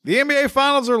The NBA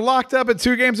Finals are locked up at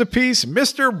 2 games apiece.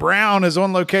 Mr. Brown is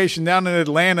on location down in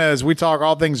Atlanta as we talk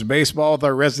all things baseball with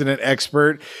our resident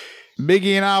expert.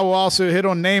 Biggie and I will also hit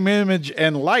on name, image,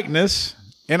 and likeness,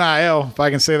 NIL, if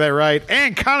I can say that right.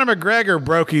 And Conor McGregor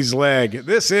broke his leg.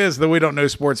 This is the We Don't Know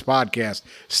Sports podcast.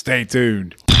 Stay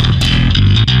tuned.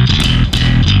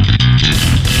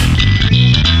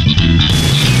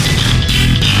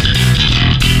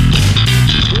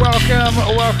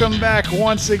 Welcome back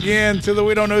once again to the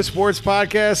We Don't Know Sports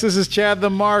podcast. This is Chad the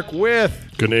Mark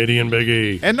with Canadian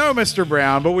Biggie. And no Mr.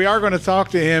 Brown, but we are going to talk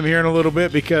to him here in a little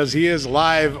bit because he is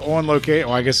live on location.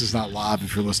 Well, I guess it's not live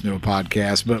if you're listening to a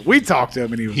podcast, but we talked to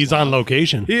him and he's on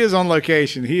location. He is on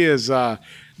location. He is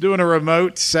doing a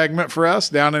remote segment for us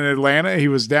down in Atlanta. He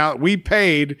was down. We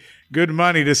paid good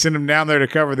money to send him down there to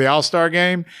cover the All-Star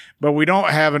game, but we don't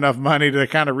have enough money to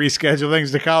kind of reschedule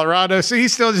things to Colorado, so he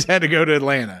still just had to go to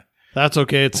Atlanta. That's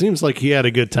okay. It seems like he had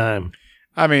a good time.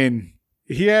 I mean,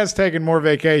 he has taken more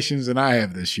vacations than I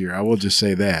have this year. I will just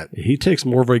say that. He takes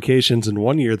more vacations in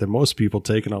 1 year than most people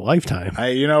take in a lifetime.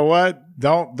 Hey, you know what?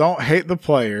 Don't hate the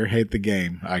player, hate the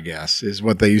game, I guess, is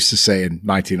what they used to say in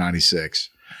 1996.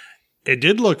 It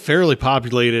did look fairly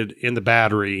populated in the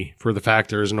Battery for the fact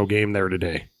there is no game there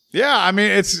today. Yeah, I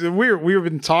mean, we've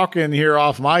been talking here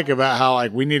off mic about how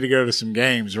like we need to go to some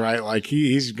games, right? Like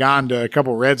he's gone to a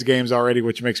couple Reds games already,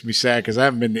 which makes me sad because I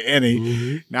haven't been to any.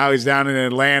 Mm-hmm. Now he's down in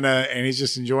Atlanta and he's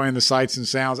just enjoying the sights and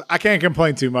sounds. I can't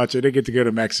complain too much. I did get to go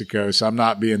to Mexico, so I'm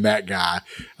not being that guy.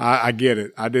 I get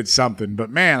it. I did something, but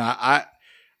man,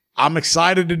 I'm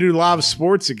excited to do live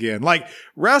sports again. Like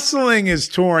wrestling is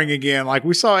touring again. Like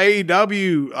we saw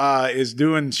AEW is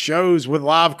doing shows with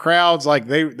live crowds. Like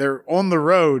they're on the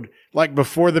road like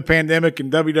before the pandemic,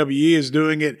 and WWE is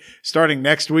doing it starting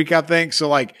next week, I think. So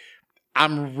like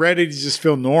I'm ready to just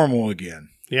feel normal again.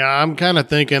 Yeah, I'm kind of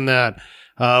thinking that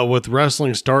with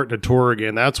wrestling starting to tour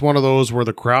again, that's one of those where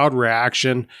the crowd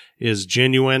reaction is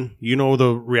genuine. You know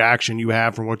the reaction you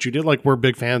have from what you did. Like, we're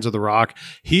big fans of The Rock.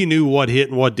 He knew what hit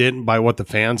and what didn't by what the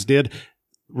fans did.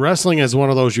 Wrestling is one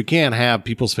of those you can't have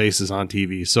people's faces on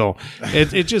TV. So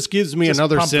it just gives me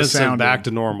another sense of back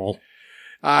to normal.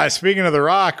 Speaking of The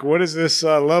Rock, what is this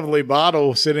lovely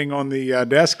bottle sitting on the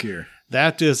desk here?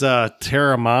 That is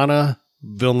Terramana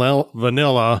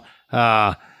vanilla.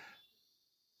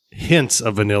 Hints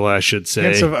of vanilla, I should say.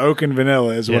 Hints of oak and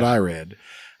vanilla is what I read.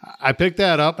 I picked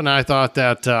that up, and I thought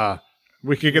that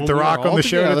we could get The Rock on the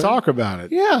show to talk about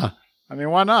it. Yeah. I mean,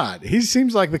 why not? He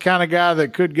seems like the kind of guy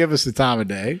that could give us the time of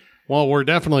day. Well, we're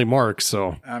definitely marks,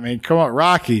 so. I mean, come on,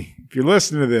 Rocky. If you're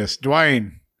listening to this,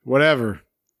 Dwayne, whatever,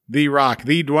 The Rock,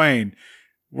 the Dwayne,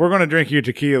 we're going to drink your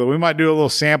tequila. We might do a little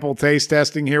sample taste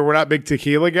testing here. We're not big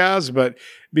tequila guys, but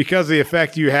because of the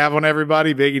effect you have on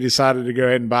everybody, Biggie decided to go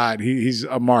ahead and buy it. He's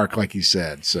a mark, like he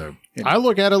said. So I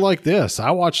look at it like this.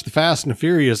 I watch the Fast and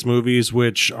Furious movies,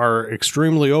 which are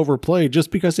extremely overplayed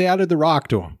just because they added The Rock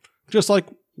to them. Just like,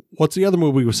 what's the other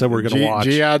movie we said we're going to watch?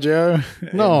 G.I. Joe?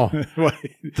 No.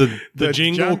 the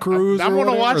Jingle Cruise? I'm going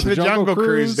to watch the Jungle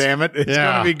Cruise, damn it. It's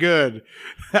going to be good.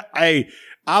 Hey,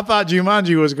 I thought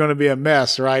Jumanji was going to be a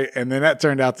mess, right? And then that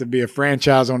turned out to be a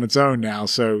franchise on its own now.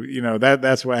 So, you know,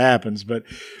 that's what happens. But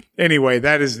anyway,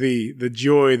 that is the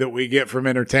joy that we get from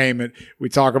entertainment. We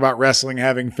talk about wrestling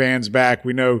having fans back.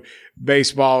 We know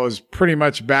baseball is pretty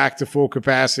much back to full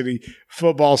capacity.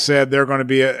 Football said they're going to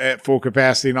be at full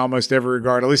capacity in almost every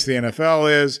regard. At least the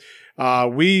NFL is.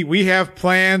 We have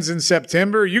plans in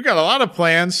September. You got a lot of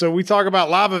plans. So we talk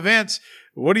about live events.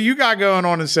 What do you got going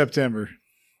on in September?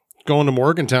 Going to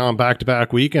Morgantown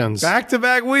back-to-back weekends.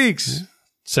 Back-to-back weeks.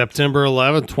 September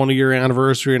 11th, 20-year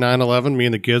anniversary of 9/11. Me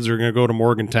and the kids are going to go to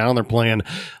Morgantown. They're playing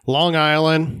Long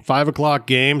Island, 5 o'clock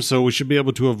game, so we should be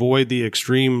able to avoid the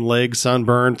extreme leg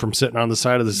sunburn from sitting on the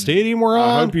side of the stadium we're on.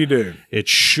 I hope you do. It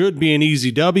should be an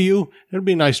easy W. It'll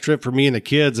be a nice trip for me and the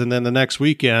kids, and then the next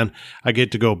weekend, I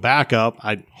get to go back up.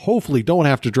 I hopefully don't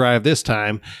have to drive this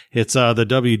time. It's the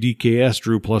WDKS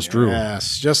Drew plus Drew.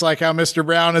 Yes, just like how Mr.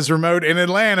 Brown is remote in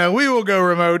Atlanta, we will go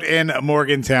remote in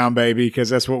Morgantown, baby, because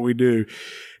that's what we do.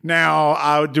 Now,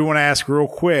 I do want to ask real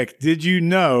quick, did you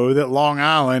know that Long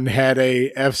Island had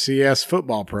a FCS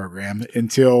football program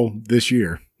until this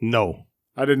year? No.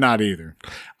 I did not either.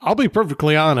 I'll be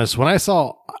perfectly honest. When I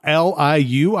saw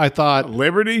LIU, I thought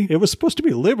Liberty? It was supposed to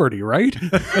be Liberty, right?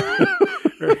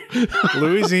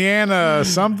 Louisiana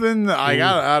something?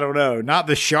 I don't know. Not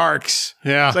the Sharks.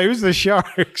 Yeah. So who's the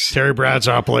Sharks? Terry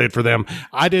Bradshaw played for them.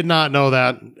 I did not know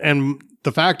that. And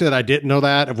the fact that I didn't know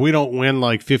that, if we don't win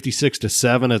like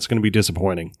 56-7, it's going to be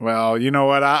disappointing. Well, you know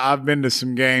what? I've been to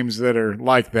some games that are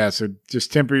like that, so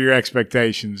just temper your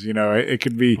expectations. You know, it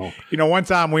could be. You know, one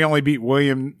time we only beat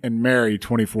William and Mary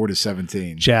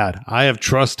 24-17. Chad, I have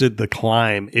trusted the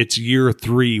climb. It's year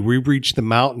 3. We reached the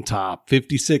mountaintop.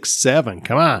 56-7.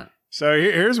 Come on. So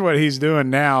here's what he's doing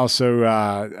now. So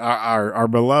our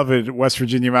beloved West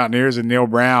Virginia Mountaineers and Neil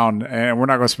Brown, and we're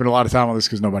not going to spend a lot of time on this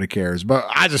because nobody cares, but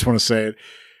I just want to say it.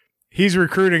 He's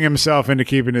recruiting himself into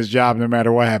keeping his job no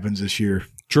matter what happens this year.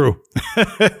 True.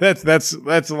 That's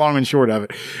the long and short of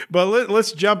it. But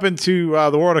let's jump into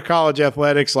the world of college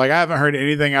athletics. Like, I haven't heard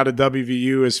anything out of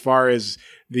WVU as far as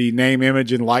the name,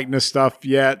 image, and likeness stuff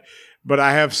yet. But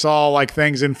I have saw like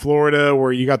things in Florida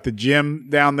where you got the gym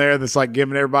down there that's like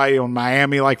giving everybody on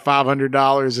Miami like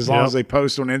 $500 as long as they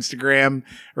post on Instagram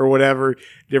or whatever,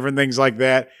 different things like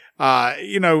that.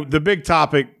 You know, the big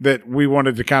topic that we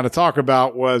wanted to kind of talk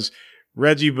about was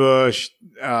Reggie Bush,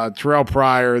 Terrell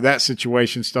Pryor, that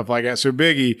situation, stuff like that. So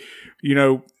Biggie, you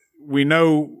know, we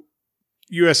know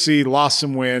USC lost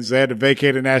some wins. They had to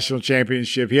vacate a national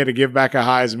championship. He had to give back a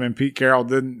Heisman. Pete Carroll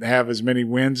didn't have as many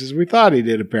wins as we thought he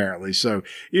did, apparently. So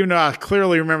even though I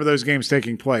clearly remember those games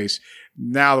taking place,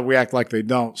 now that we act like they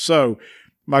don't. So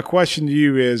my question to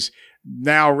you is,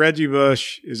 now Reggie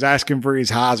Bush is asking for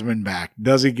his Heisman back.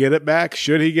 Does he get it back?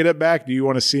 Should he get it back? Do you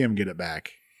want to see him get it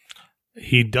back?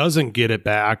 He doesn't get it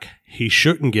back. He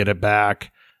shouldn't get it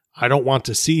back. I don't want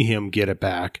to see him get it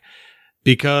back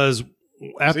because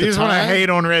at the time, you just want to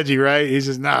hate on Reggie, right? He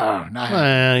says, no.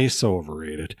 He's so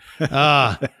overrated.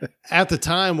 At the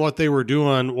time, what they were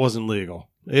doing wasn't legal.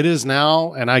 It is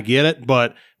now, and I get it,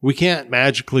 but we can't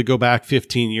magically go back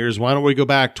 15 years. Why don't we go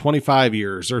back 25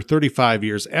 years or 35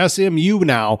 years? SMU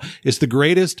now is the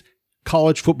greatest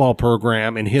college football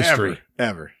program in history.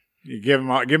 Ever. You give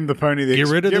him the pony. Get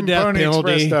rid of the death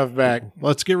penalty. Stuff back.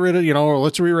 Let's get rid of,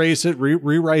 let's erase it,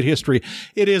 rewrite history.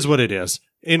 It is what it is.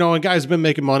 And guys have been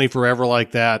making money forever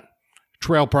like that.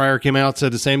 Terrell Pryor came out,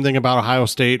 said the same thing about Ohio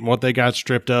State and what they got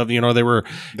stripped of. They were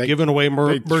giving away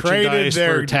merchandise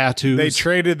for tattoos. They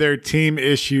traded their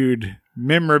team-issued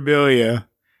memorabilia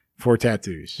for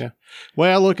tattoos. Yeah. The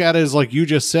way I look at it is like you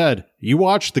just said, you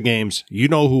watch the games, you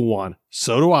know who won.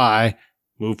 So do I.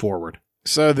 Move forward.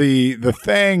 So the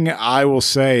thing I will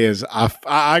say is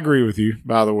I agree with you,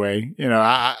 by the way.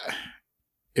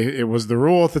 It was the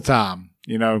rule at the time.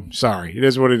 Sorry, it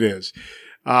is what it is.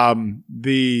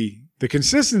 The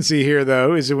consistency here,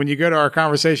 though, is that when you go to our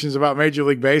conversations about Major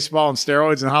League Baseball and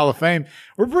steroids and Hall of Fame,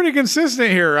 we're pretty consistent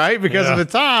here, right? Because at the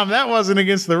time, that wasn't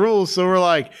against the rules. So we're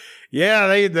like, yeah,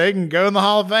 they can go in the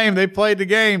Hall of Fame. They played the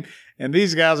game. And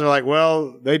these guys are like,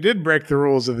 well, they did break the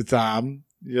rules at the time.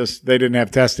 Just they didn't have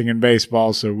testing in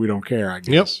baseball, so we don't care, I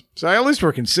guess. Yep. So at least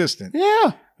we're consistent.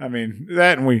 Yeah. I mean,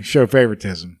 that and we show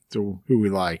favoritism to who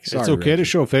we like. Sorry, it's okay to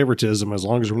show favoritism as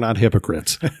long as we're not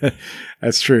hypocrites.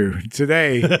 That's true.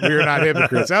 Today, we are not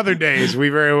hypocrites. Other days, we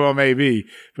very well may be,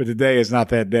 but today is not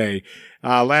that day.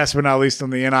 Last but not least on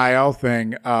the NIL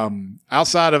thing,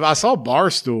 outside of, I saw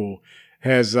Barstool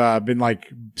has been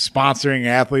like sponsoring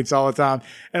athletes all the time.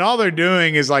 And all they're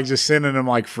doing is like just sending them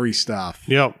like free stuff.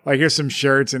 Yep. Like here's some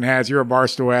shirts and hats. You're a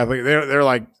Barstool athlete. They're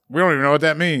like, we don't even know what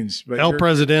that means. But El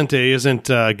Presidente isn't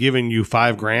giving you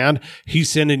 $5,000. He's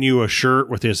sending you a shirt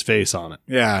with his face on it.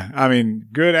 Yeah. I mean,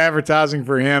 good advertising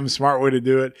for him. Smart way to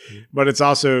do it. But it's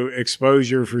also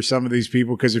exposure for some of these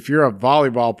people. Because if you're a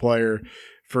volleyball player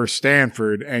for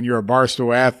Stanford and you're a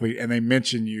Barstool athlete and they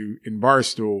mention you in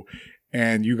Barstool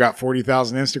and you got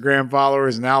 40,000 Instagram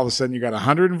followers and now all of a sudden you got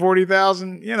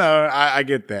 140,000, I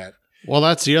get that. Well,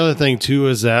 that's the other thing, too,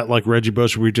 is that like Reggie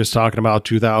Bush, we were just talking about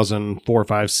 2004,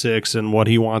 5, 6 and what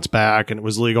he wants back, and it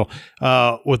was legal.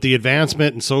 With the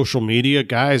advancement in social media,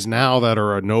 guys now that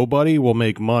are a nobody will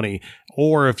make money.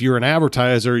 Or if you're an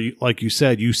advertiser, like you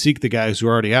said, you seek the guys who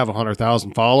already have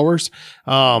 100,000 followers.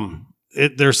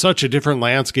 There's such a different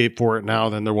landscape for it now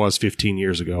than there was 15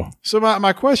 years ago. So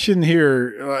my question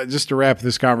here, just to wrap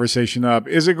this conversation up,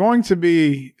 is it going to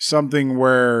be something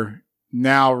where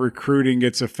now recruiting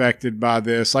gets affected by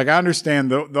this? Like I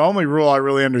understand the only rule I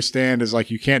really understand is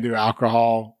like you can't do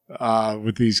alcohol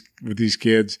with these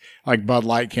kids. Like Bud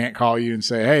Light can't call you and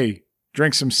say, hey,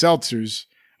 drink some seltzers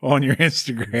on your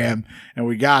Instagram and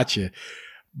we got you.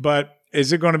 But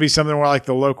is it going to be something where like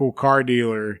the local car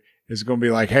dealer is going to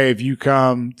be like, hey, if you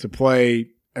come to play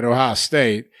at Ohio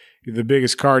State, the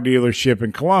biggest car dealership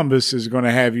in Columbus is going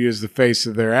to have you as the face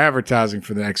of their advertising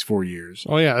for the next 4 years?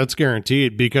 Oh, yeah, that's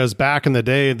guaranteed because back in the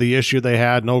day, the issue they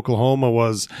had in Oklahoma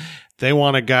was they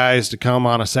wanted guys to come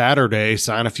on a Saturday,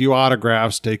 sign a few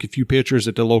autographs, take a few pictures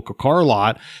at the local car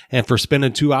lot. And for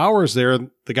spending 2 hours there,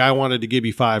 the guy wanted to give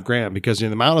you $5,000 because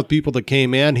the amount of people that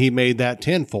came in, he made that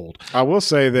tenfold. I will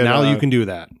say that now you can do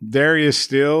that. Darius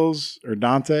Stills or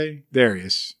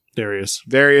Darius,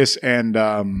 and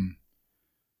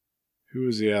who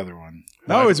was the other one?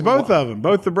 No, it's both of them.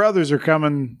 Both the brothers are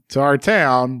coming to our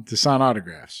town to sign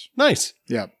autographs. Nice.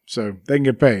 Yep. So they can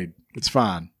get paid. It's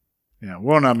fine. Yeah,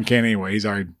 one of them can't anyway. He's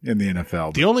already in the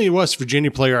NFL. The only West Virginia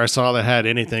player I saw that had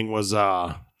anything was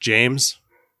James.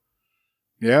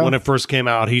 Yeah. When it first came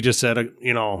out, he just said,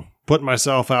 putting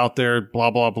myself out there, blah,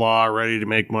 blah, blah, ready to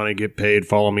make money, get paid,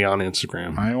 follow me on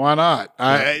Instagram. Why not?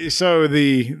 So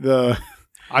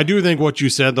I do think what you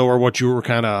said, though, or what you were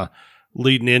kind of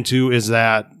leading into is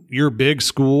that your big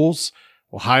schools,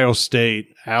 Ohio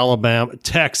State, Alabama,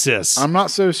 Texas. I'm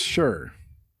not so sure.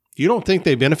 You don't think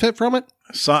they benefit from it?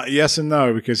 So, yes and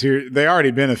no, because here they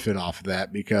already benefit off of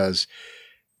that because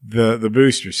the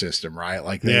booster system, right?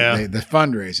 Like the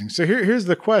fundraising. So here's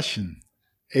the question: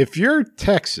 if you're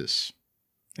Texas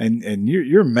and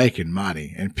you're making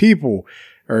money and people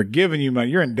are giving you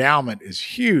money, your endowment is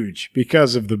huge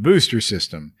because of the booster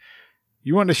system.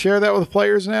 You want to share that with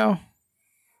players now?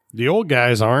 The old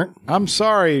guys aren't. I'm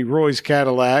sorry, Roy's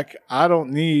Cadillac. I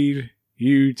don't need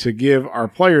you to give our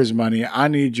players money. I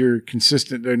need your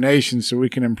consistent donations so we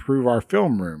can improve our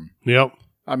film room. Yep.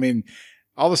 I mean,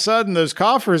 all of a sudden those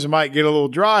coffers might get a little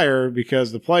drier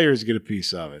because the players get a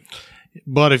piece of it.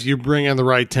 But if you bring in the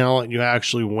right talent and you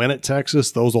actually win at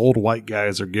Texas, those old white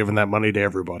guys are giving that money to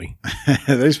everybody.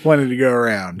 There's plenty to go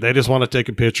around. They just want to take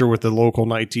a picture with the local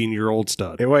 19-year-old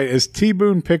stud. Hey, wait, is T.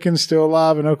 Boone Pickens still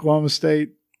alive in Oklahoma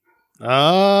State?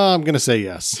 I'm going to say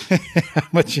yes. How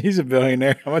much? He's a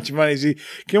billionaire. How much money is he?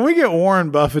 Can we get Warren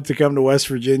Buffett to come to West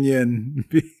Virginia and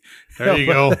be? There you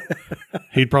go.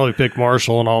 He'd probably pick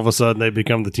Marshall, and all of a sudden they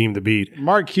become the team to beat.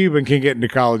 Mark Cuban can get into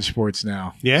college sports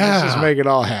now. Yeah. Let's just make it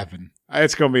all happen.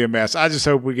 It's going to be a mess. I just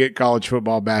hope we get college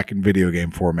football back in video game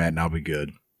format, and I'll be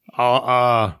good.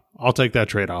 I'll take that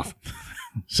trade-off.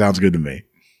 Sounds good to me.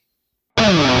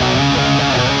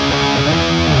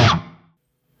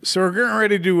 So we're getting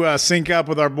ready to sync up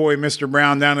with our boy Mr.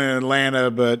 Brown down in Atlanta,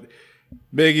 but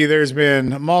Biggie, there's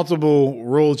been multiple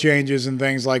rule changes and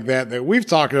things like that we've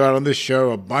talked about on this show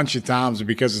a bunch of times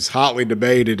because it's hotly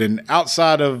debated. And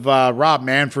outside of Rob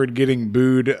Manfred getting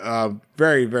booed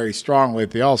very, very strongly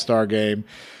at the All-Star game,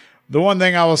 the one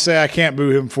thing I will say I can't boo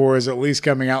him for is at least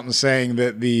coming out and saying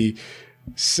that the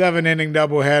 7-inning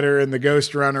doubleheader and the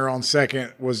ghost runner on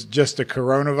second was just a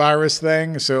coronavirus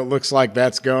thing. So it looks like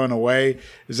that's going away.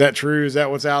 Is that true? Is that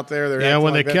what's out there? Yeah,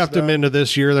 when they kept him into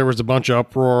this year, there was a bunch of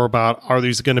uproar about, are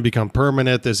these going to become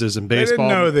permanent? This isn't baseball.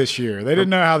 They didn't know this year. They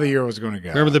didn't know how the year was going to go.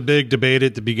 Remember the big debate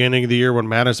at the beginning of the year when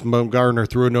Madison Bumgarner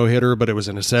threw a no-hitter, but it was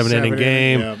in a 7-inning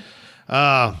game?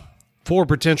 Yeah. 4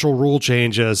 potential rule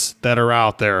changes that are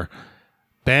out there.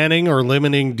 Banning or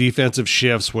limiting defensive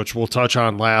shifts, which we'll touch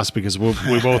on last because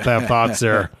we both have thoughts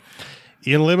there.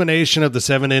 Elimination of the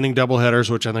 7-inning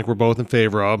doubleheaders, which I think we're both in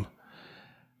favor of.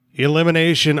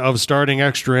 Elimination of starting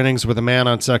extra innings with a man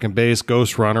on second base,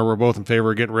 ghost runner. We're both in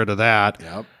favor of getting rid of that.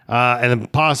 Yep. And then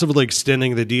possibly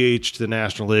extending the DH to the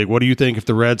National League. What do you think if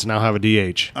the Reds now have a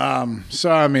DH?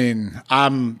 So, I mean,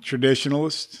 I'm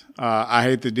traditionalist. I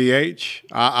hate the DH.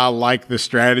 I like the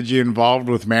strategy involved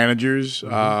with managers.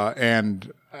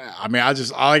 And I mean,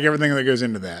 I like everything that goes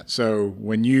into that. So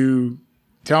when you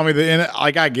tell me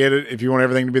I get it if you want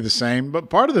everything to be the same. But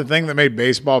part of the thing that made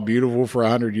baseball beautiful for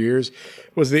 100 years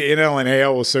was the NL and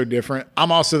AL was so different.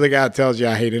 I'm also the guy that tells you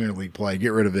I hate interleague play.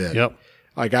 Get rid of it. Yep.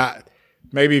 Like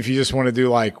maybe if you just want to do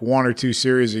like 1 or 2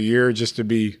 series a year just to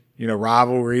be,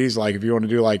 rivalries. Like if you want to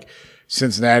do like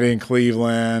Cincinnati and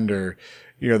Cleveland or,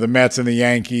 the Mets and the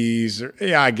Yankees.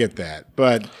 I get that.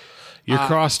 But your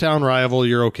crosstown rival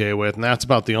you're okay with, and that's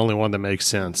about the only one that makes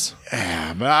sense.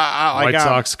 Yeah, but I White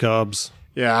Sox, Cubs.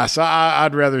 Yeah, so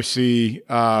I'd rather see,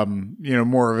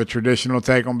 more of a traditional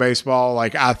take on baseball.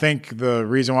 Like, I think the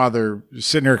reason why they're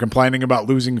sitting here complaining about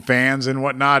losing fans and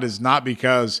whatnot is not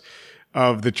because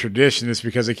of the tradition. It's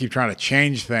because they keep trying to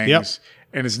change things,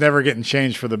 and it's never getting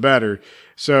changed for the better.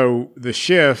 So the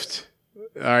shift,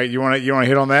 all right, you want to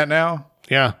hit on that now?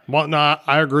 Yeah, well, no,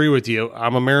 I agree with you.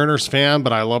 I'm a Mariners fan,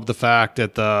 but I love the fact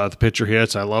that the pitcher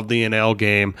hits. I love the NL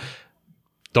game.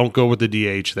 Don't go with the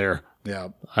DH there. Yeah,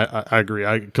 I agree.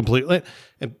 I completely.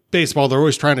 In baseball, they're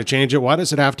always trying to change it. Why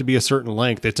does it have to be a certain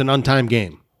length? It's an untimed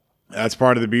game. That's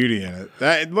part of the beauty in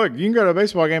it. Look, you can go to a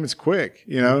baseball game. It's quick.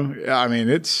 I mean,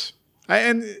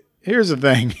 and here's the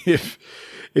thing: if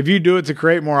you do it to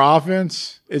create more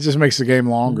offense, it just makes the game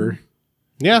longer.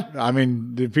 Yeah. I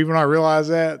mean, do people not realize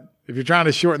that? If you're trying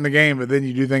to shorten the game, but then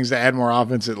you do things to add more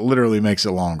offense, it literally makes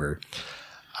it longer.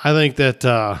 I think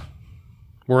that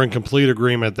we're in complete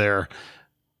agreement there.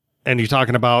 And you're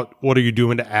talking about what are you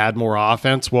doing to add more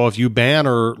offense? Well, if you ban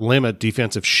or limit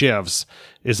defensive shifts,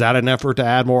 is that an effort to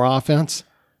add more offense?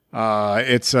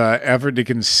 It's an effort to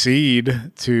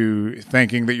concede to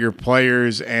thinking that your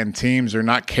players and teams are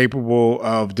not capable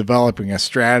of developing a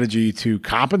strategy to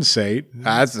compensate.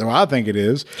 That's what I think it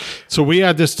is. So we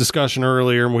had this discussion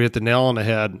earlier and we hit the nail on the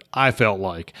head. I felt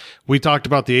like we talked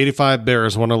about the 85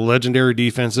 Bears, one of the legendary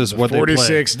defenses. What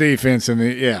 46 defense in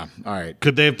the, yeah. All right.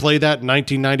 Could they have played that in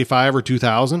 1995 or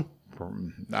 2000?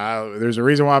 There's a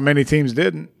reason why many teams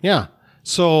didn't. Yeah.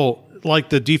 So like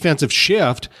the defensive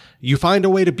shift, you find a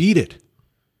way to beat it.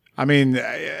 I mean,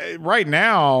 right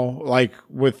now, like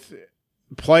with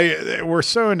we're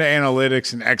so into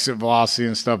analytics and exit velocity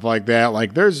and stuff like that.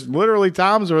 Like there's literally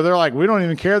times where they're like, we don't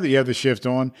even care that you have the shift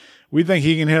on. We think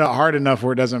he can hit it hard enough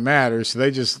where it doesn't matter. So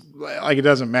they just like, it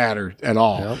doesn't matter at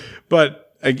all. Yep. But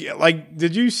like,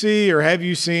 did you see or have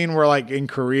you seen where like in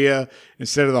Korea,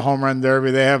 instead of the home run derby,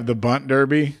 they have the bunt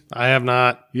derby? I have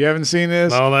not. You haven't seen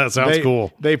this? No, that sounds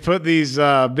cool. They put these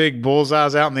big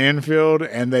bullseyes out in the infield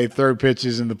and they throw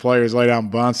pitches and the players lay down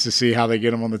bunts to see how they get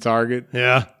them on the target.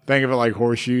 Yeah. Think of it like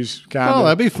horseshoes, kind of. Oh,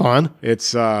 that'd be fun.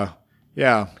 It's,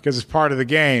 yeah, because it's part of the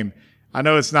game. I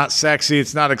know it's not sexy,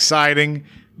 it's not exciting,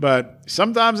 but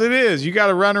sometimes it is. You got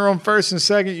a runner on first and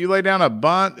second. You lay down a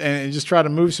bunt and just try to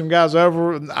move some guys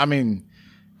over. I mean,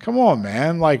 come on,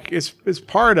 man. Like, it's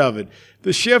part of it.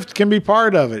 The shift can be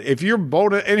part of it. If you're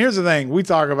bold, and here's the thing. We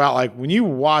talk about, like, when you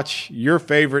watch your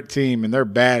favorite team and they're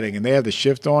batting and they have the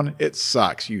shift on, it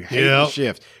sucks. You hate the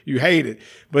shift. You hate it.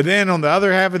 But then on the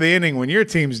other half of the inning, when your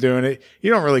team's doing it,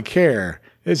 you don't really care.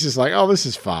 It's just like, oh, this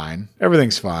is fine.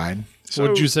 Everything's fine. So,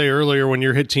 what did you say earlier when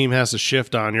your hit team has a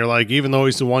shift on? You're like, even though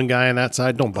he's the one guy on that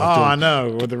side, don't bunt him. I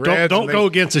know. With the Reds, don't go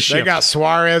against a shift. They got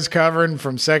Suarez covering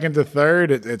from second to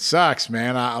third. It sucks,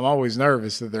 man. I'm always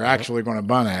nervous that they're actually going to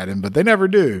bunt at him, but they never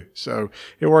do. So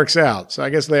it works out. So I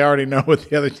guess they already know what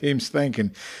the other team's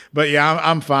thinking. But yeah,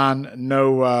 I'm fine.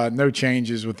 No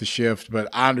changes with the shift, but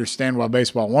I understand why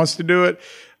baseball wants to do it.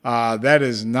 That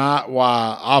is not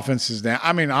why offense is down.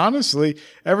 I mean, honestly,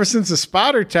 ever since the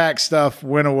spider tack stuff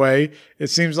went away,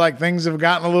 it seems like things have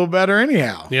gotten a little better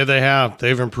anyhow. Yeah, they have.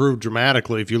 They've improved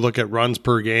dramatically. If you look at runs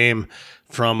per game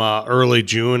from early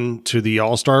June to the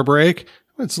All-Star break,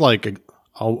 it's like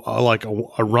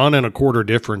a run and a quarter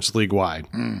difference league-wide.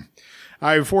 All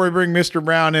right, before we bring Mr.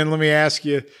 Brown in, let me ask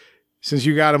you, since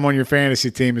you got him on your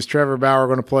fantasy team, is Trevor Bauer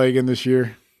going to play again this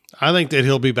year? I think that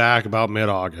he'll be back about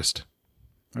mid-August.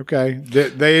 Okay.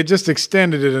 They had just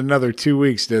extended it another 2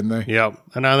 weeks, didn't they? Yep.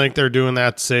 And I think they're doing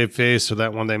that to save face so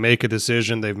that when they make a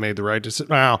decision, they've made the right decision.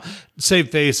 Well, save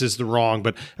face is the wrong,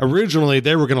 but originally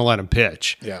they were going to let him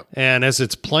pitch. Yeah. And as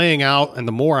it's playing out, and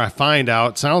the more I find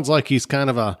out, it sounds like he's kind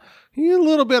of he's a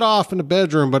little bit off in the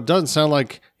bedroom, but it doesn't sound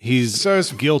like he's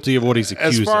guilty of what he's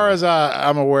accused of. As far as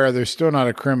I'm aware, there's still not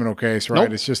a criminal case, right?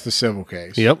 Nope. It's just a civil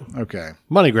case. Yep. Okay.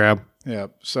 Money grab. Yeah.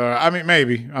 So, I mean,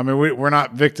 maybe. I mean, we're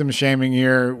not victim shaming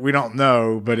here. We don't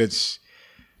know, but it's,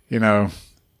 we'll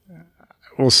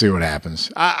see what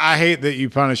happens. I hate that you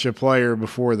punish a player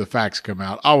before the facts come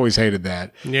out. I always hated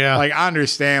that. Yeah. Like, I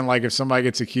understand, like, if somebody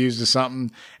gets accused of something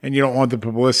and you don't want the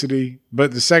publicity,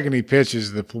 but the second he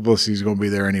pitches, the publicity is going to be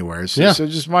there anywhere. So, so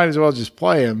just might as well just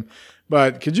play him.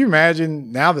 But could you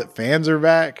imagine now that fans are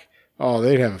back? Oh,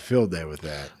 they'd have a field day with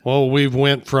that. Well, we've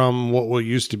went from what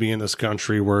used to be in this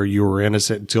country where you were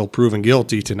innocent until proven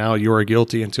guilty to now you are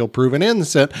guilty until proven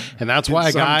innocent. And that's why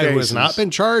a guy who has not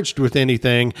been charged with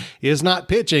anything is not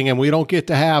pitching. And we don't get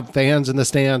to have fans in the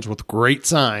stands with great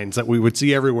signs that we would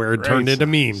see everywhere turned into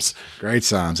memes. Great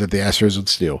signs that the Astros would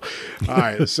steal. All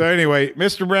right. So anyway,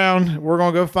 Mr. Brown, we're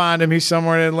going to go find him. He's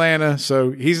somewhere in Atlanta.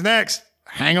 So he's next.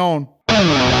 Hang on.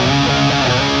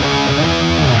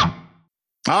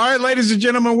 All right, ladies and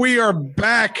gentlemen, we are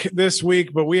back this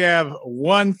week, but we have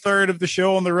 1/3 of the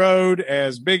show on the road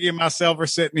as Biggie and myself are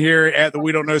sitting here at the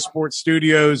We Don't Know Sports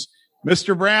Studios.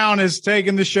 Mr. Brown has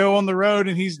taken the show on the road,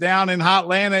 and he's down in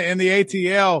Hotlanta in the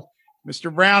ATL.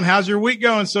 Mr. Brown, how's your week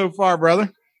going so far,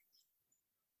 brother?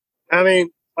 I mean,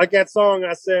 like that song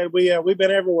I said, we've been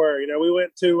everywhere. We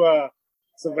went to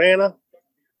Savannah,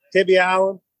 Tibby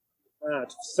Island,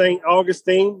 St.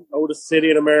 Augustine, oldest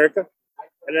city in America.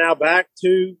 And now back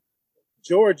to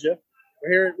Georgia.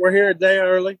 We're here a day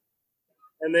early,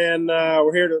 and then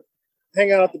we're here to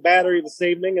hang out at the Battery this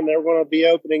evening. And they're going to be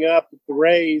opening up with the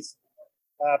Rays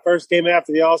first game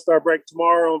after the All-Star break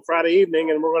tomorrow on Friday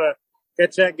evening, and we're going to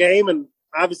catch that game. And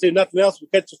obviously, if nothing else, we'll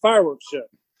catch the fireworks show.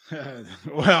 Well,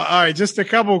 all right, just a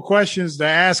couple of questions to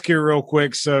ask here real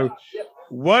quick. So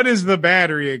what is the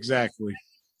Battery exactly?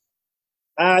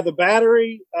 The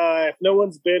Battery, if no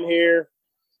one's been here,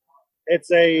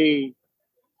 they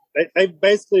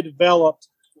basically developed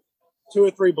 2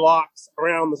 or 3 blocks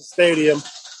around the stadium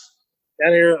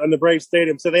down here in the Brave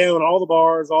Stadium. So they own all the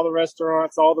bars, all the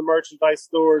restaurants, all the merchandise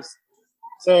stores.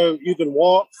 So you can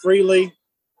walk freely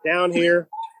down here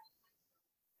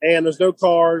and there's no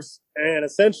cars. And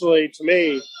essentially, to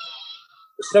me,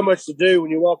 there's so much to do when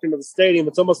you walk into the stadium.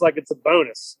 It's almost like it's a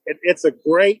bonus. It's a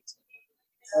great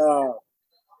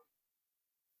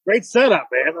setup,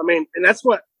 man. I mean, and that's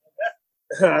what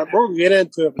we're going to get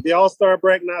into it. But the All-Star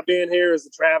break not being here is a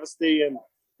travesty. And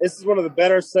this is one of the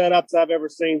better setups I've ever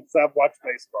seen since I've watched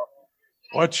baseball.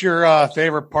 What's your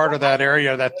favorite part of that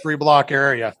area, that 3-block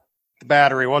area, the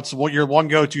Battery? What's your one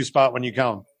go-to spot when you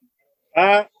come?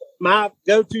 My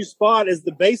go-to spot is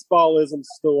the Baseballism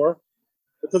store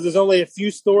because there's only a few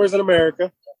stores in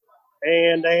America,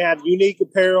 and they have unique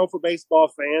apparel for baseball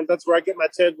fans. That's where I get my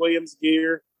Ted Williams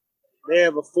gear. They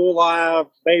have a full live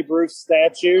Babe Ruth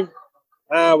statue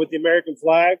with the American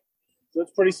flag, so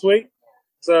it's pretty sweet.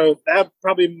 So that'd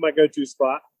probably be my go-to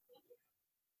spot.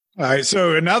 All right.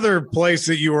 So another place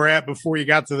that you were at before you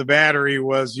got to the Battery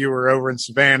was you were over in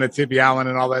Savannah, Tibby Island,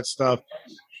 and all that stuff.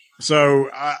 So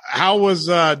how was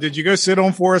did you go sit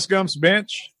on Forrest Gump's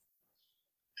bench?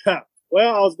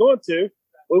 Well, I was going to.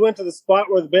 We went to the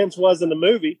spot where the bench was in the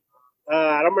movie.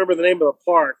 I don't remember the name of the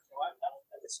park.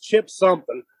 It's Chip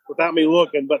something without me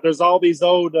looking, but there's all these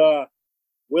old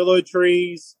willow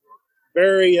trees,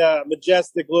 very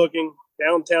majestic looking,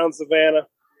 downtown Savannah.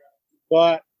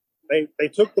 But they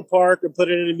took the park and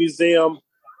put it in a museum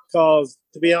because,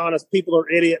 to be honest, people are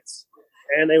idiots,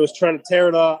 and they was trying to tear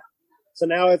it up. So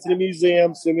now it's in a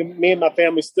museum. So me and my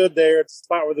family stood there at the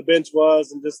spot where the bench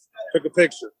was and just took a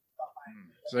picture.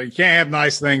 So you can't have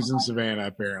nice things in Savannah,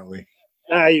 apparently.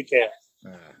 Nah, you can't.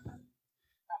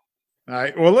 All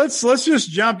right. Well, let's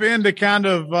just jump into kind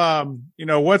of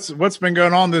what's been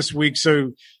going on this week.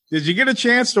 So, did you get a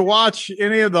chance to watch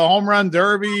any of the Home Run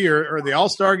Derby or the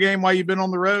All-Star game while you've been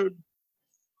on the road?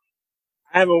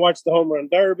 I haven't watched the Home Run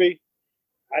Derby.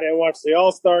 I didn't watch the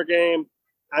All-Star game.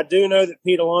 I do know that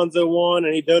Pete Alonso won,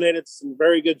 and he donated to some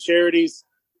very good charities.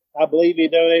 I believe he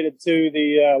donated to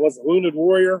the Wounded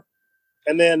Warrior,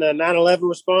 and then 9/11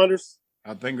 responders.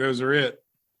 I think those are it.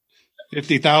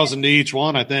 50,000 to each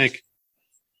one, I think.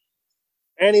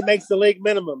 And he makes the league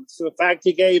minimum. So the fact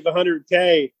he gave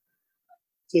 $100K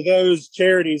to those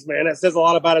charities, man, that says a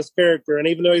lot about his character. And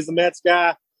even though he's a Mets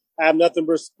guy, I have nothing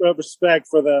but respect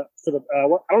for the I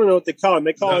don't know what they call him.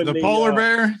 They call him the polar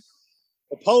bear.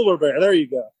 The polar bear. There you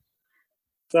go.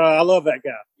 So I love that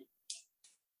guy.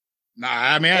 Nah,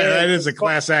 I mean, that is a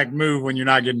class act move when you're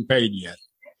not getting paid yet.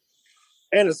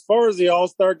 And as far as the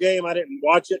All-Star game, I didn't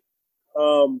watch it.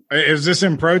 Is this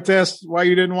in protest why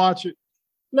you didn't watch it?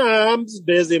 No, I'm just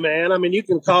busy, man. I mean, you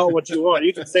can call it what you want.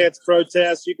 You can say it's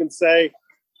protest. You can say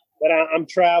that I'm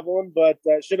traveling, but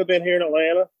it should have been here in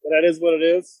Atlanta. But that is what it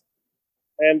is.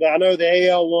 And I know the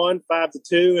AL won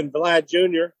 5-2, and Vlad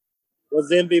Jr. was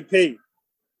the MVP.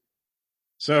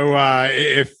 So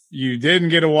if you didn't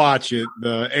get to watch it,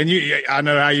 I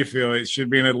know how you feel. It should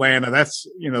be in Atlanta. That's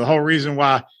the whole reason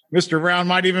why Mr. Brown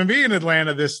might even be in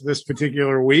Atlanta this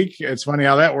particular week. It's funny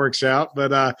how that works out.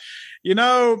 But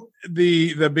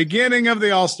the beginning of the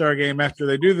All-Star game, after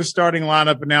they do the starting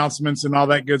lineup announcements and all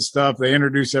that good stuff, they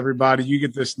introduce everybody. You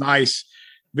get this nice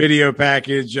video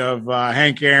package of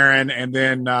Hank Aaron, and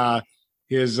then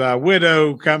his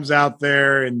widow comes out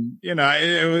there, and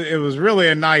it was really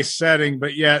a nice setting.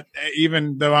 But yet,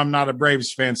 even though I'm not a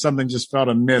Braves fan, something just felt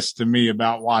amiss to me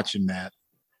about watching that.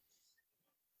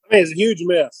 I mean, it's a huge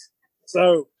miss.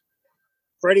 So,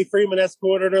 Freddie Freeman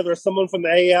escorted her. There's someone from the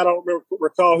AL. I don't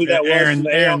recall who that was.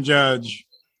 Aaron Judge.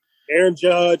 Aaron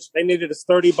Judge. They needed a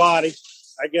sturdy body,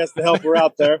 I guess, to help her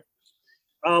out there.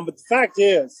 But the fact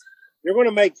is, you're going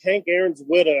to make Hank Aaron's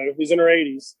widow, who's in her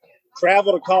 80s,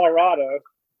 travel to Colorado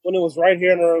when it was right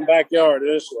here in her own backyard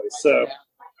initially. So,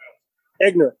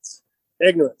 ignorance.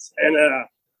 And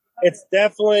it's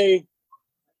definitely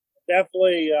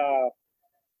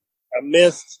a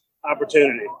missed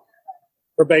opportunity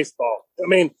for baseball. I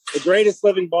mean, the greatest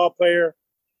living ball player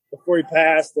before he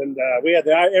passed, and we had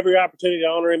every opportunity to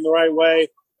honor him the right way.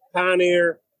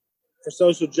 Pioneer for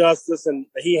social justice, and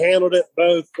he handled it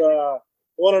both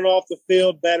on and off the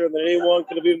field better than anyone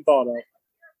could have even thought of.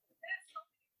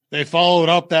 They followed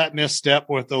up that misstep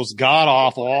with those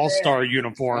god-awful all-star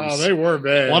uniforms. Oh, they were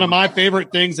bad. One of my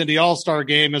favorite things in the all-star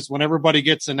game is when everybody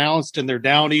gets announced and they're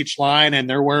down each line and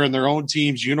they're wearing their own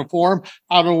team's uniform.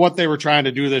 I don't know what they were trying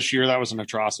to do this year. That was an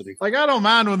atrocity. Like, I don't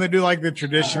mind when they do like the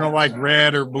traditional like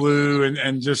red or blue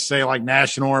and just say like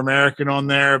national or American on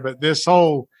there. But this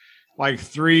whole like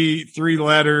three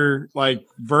letter like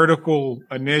vertical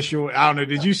initial, I don't know.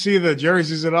 Did you see the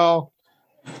jerseys at all?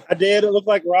 I did. It looked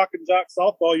like Rock and Jock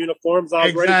softball uniforms. I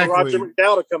was ready for Roger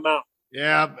McDowell to come out.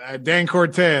 Yeah, Dan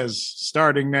Cortez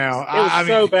starting now. It was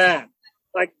so bad.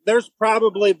 Like, there's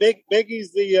probably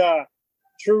Biggie's the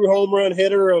true home run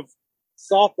hitter of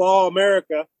softball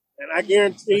America, and I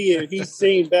guarantee you he's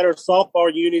seen better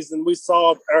softball unis than we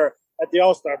saw at the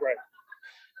All-Star break.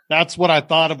 That's what I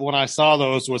thought of when I saw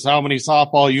those, was how many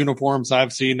softball uniforms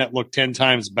I've seen that look 10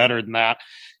 times better than that.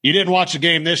 You didn't watch the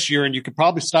game this year, and you could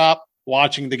probably stop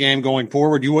watching the game going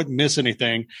forward. You wouldn't miss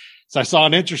anything. So I saw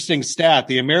an interesting stat.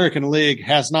 The American League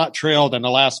has not trailed in the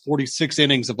last 46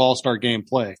 innings of All-Star game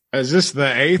play. Is this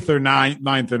the eighth or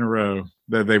ninth in a row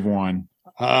that they've won?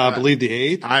 I believe the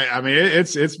eighth. I mean,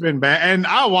 it's been bad. And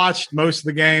I watched most of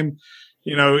the game.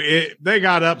 You know, they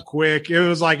got up quick. It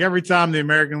was like every time the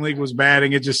American League was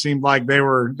batting, it just seemed like they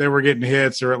were getting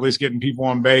hits or at least getting people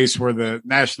on base where the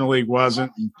National League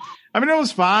wasn't. And, I mean, it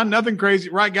was fine. Nothing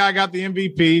crazy. Right guy got the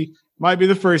MVP. Might be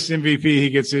the first MVP he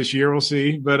gets this year. We'll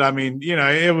see. But I mean, you know,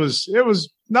 it was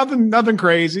nothing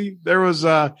crazy. There was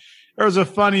a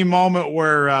funny moment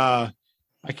where I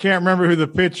can't remember who the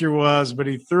pitcher was, but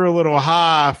he threw a little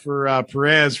high for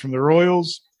Perez from the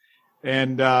Royals,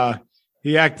 and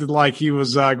he acted like he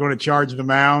was going to charge the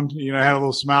mound. You know, had a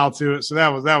little smile to it. So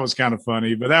that was kind of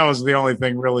funny. But that was the only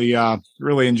thing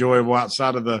really enjoyable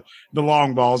outside of the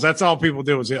long balls. That's all people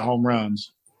do was hit home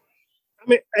runs. I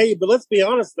mean, hey, but let's be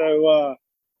honest, though.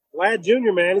 Vlad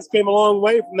Jr., man, he's came a long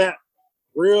way from that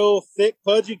real thick,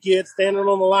 pudgy kid standing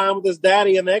on the line with his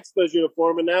daddy in the Expos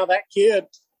uniform, and now that kid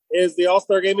is the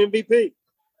All-Star Game MVP.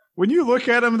 When you look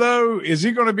at him, though, is he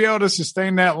going to be able to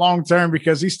sustain that long term?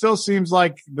 Because he still seems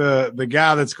like the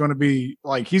guy that's going to be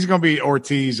like he's going to be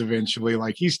Ortiz eventually.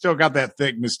 Like he's still got that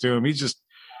thickness to him.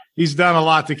 He's done a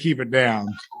lot to keep it down.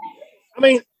 I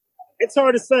mean, it's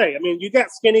hard to say. I mean, you got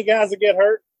skinny guys that get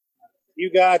hurt.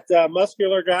 You got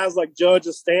muscular guys like Judge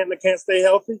and Stanton that can't stay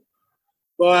healthy.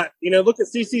 But, you know, look at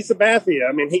CC Sabathia.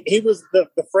 I mean, he was the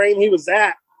frame he was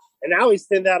at, and now he's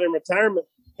thinned out in retirement.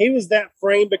 He was that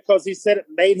frame because he said it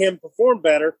made him perform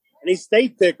better, and he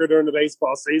stayed thicker during the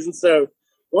baseball season. So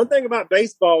one thing about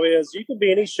baseball is you can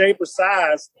be any shape or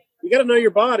size. You got to know your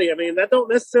body. I mean, that don't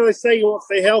necessarily say you won't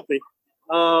stay healthy,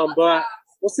 but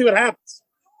we'll see what happens.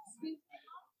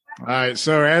 All right.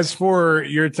 So as for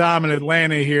your time in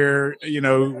Atlanta here, you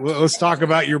know, let's talk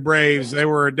about your Braves. They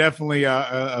were definitely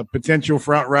a potential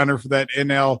front runner for that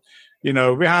NL, you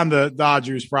know, behind the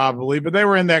Dodgers probably, but they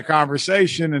were in that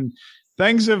conversation, and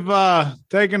things have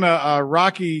taken a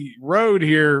rocky road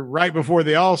here right before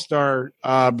the All-Star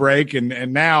break.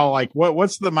 And now, like,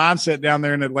 what's the mindset down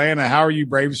there in Atlanta? How are you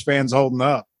Braves fans holding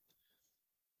up?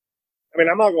 I mean,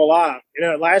 I'm not going to lie. You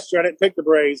know, last year I didn't pick the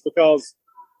Braves because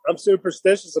I'm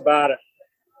superstitious about it.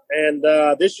 And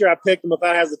this year I picked them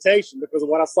without hesitation because of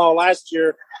what I saw last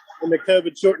year in the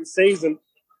COVID-shortened season.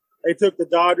 They took the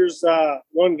Dodgers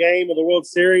one game of the World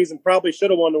Series and probably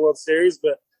should have won the World Series,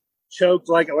 but choked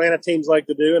like Atlanta teams like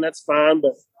to do, and that's fine.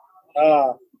 But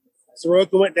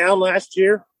Soroka went down last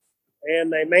year,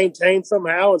 and they maintained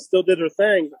somehow and still did their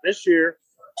thing. But this year,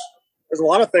 there's a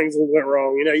lot of things that went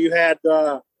wrong. You know, you had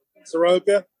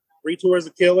Soroka retore his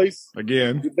Achilles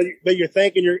again, but you're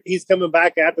thinking he's coming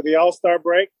back after the All-Star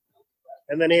break,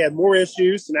 and then he had more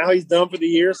issues. So now he's done for the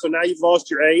year. So now you've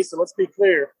lost your ace. And let's be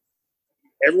clear,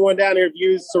 everyone down here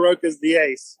views Soroka as the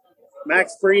ace.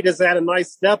 Max Fried has had a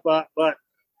nice step up, but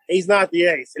he's not the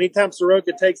ace. Anytime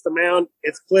Soroka takes the mound,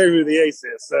 it's clear who the ace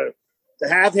is. So to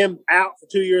have him out for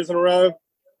 2 years in a row,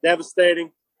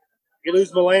 devastating. You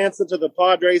lose Melancon to the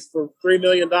Padres for $3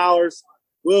 million.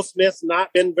 Will Smith's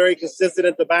not been very consistent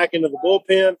at the back end of the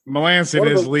bullpen. Melancon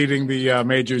is leading the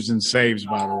majors in saves,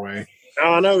 by the way.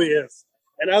 Oh, I know he is.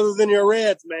 And other than your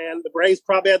Reds, man, the Braves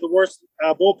probably had the worst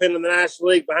bullpen in the National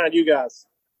League behind you guys.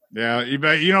 Yeah,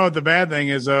 but you know what the bad thing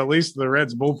is? At least the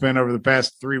Reds bullpen over the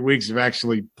past 3 weeks have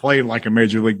actually played like a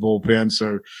major league bullpen.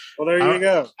 So, well, there you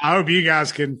go. I hope you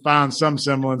guys can find some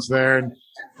semblance there. And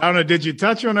I don't know, did you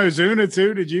touch on Ozuna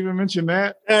too? Did you even mention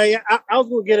that? Yeah, I was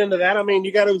going to get into that. I mean,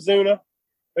 you got Ozuna,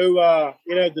 who,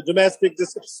 you know, the domestic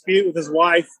dispute with his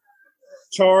wife,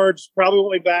 charged, probably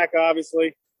won't be back,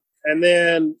 obviously. And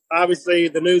then, obviously,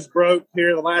 the news broke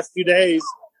here the last few days.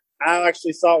 I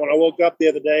actually saw it when I woke up the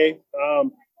other day.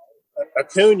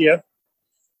 Acuna,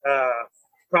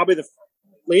 probably the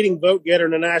leading vote getter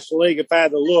in the National League, if I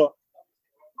had to look.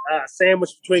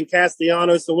 Sandwiched between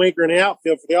Castellanos and Winker in the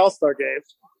outfield for the All-Star game.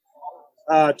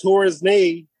 Tore his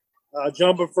knee,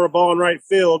 jumping for a ball in right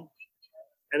field.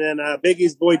 And then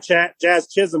Biggie's boy Jazz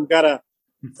Chisholm got a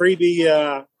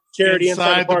freebie charity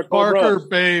inside the Parker,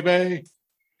 baby.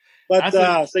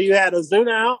 But so you had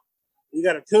Ozuna out, you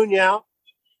got Acuna out,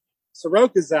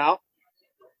 Soroka's out,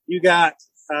 you got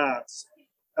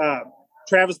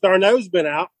Travis d'Arnaud's been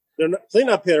out. They're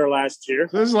cleanup hitter last year.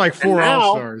 This is like 4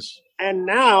 All-Stars. And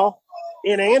now,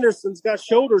 Ian Anderson's got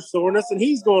shoulder soreness, and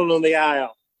he's going on the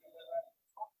IL.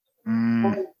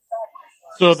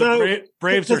 So the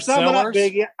Braves are sum it up,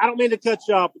 Biggie, I don't mean to cut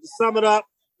you off, but to sum it up,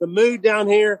 the mood down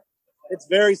here, it's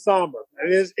very somber.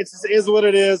 It is what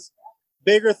it is.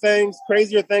 Bigger things,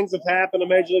 crazier things have happened in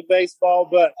Major League Baseball,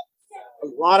 but a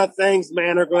lot of things,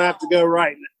 man, are going to have to go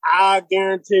right. And I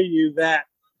guarantee you that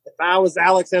if I was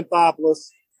Alex Anthopoulos,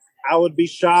 I would be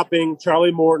shopping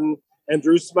Charlie Morton and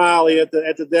Drew Smiley at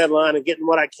the deadline and getting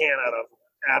what I can out of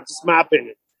them. Just my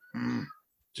opinion.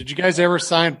 Did you guys ever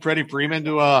sign Freddie Freeman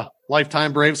to a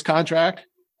lifetime Braves contract?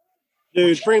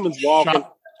 Dude, Freeman's walking.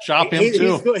 Shop him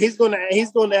too. He's going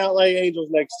to LA Angels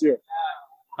next year.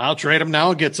 I'll trade him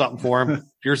now and get something for him.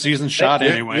 Your season's shot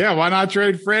anyway. Yeah, why not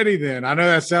trade Freddie then? I know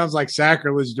that sounds like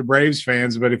sacrilege to Braves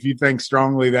fans, but if you think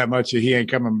strongly that much that he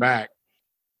ain't coming back.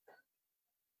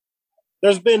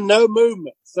 There's been no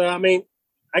movement. So, I mean,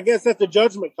 I guess that's a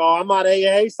judgment call. I'm not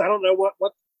AA, so I don't know what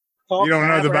talks. You don't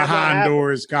know the behind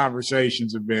doors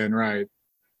conversations have been, right?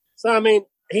 So, I mean,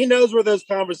 he knows where those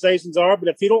conversations are, but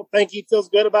if you don't think he feels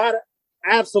good about it,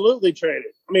 absolutely trade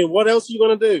it. I mean, what else are you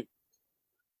going to do?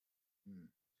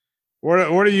 What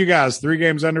are you guys? 3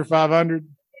 games under 500?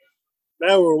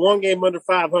 No, we're 1 game under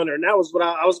 500. And that was what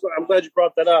I'm glad you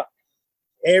brought that up.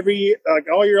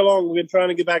 All year long, we've been trying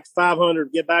to get back to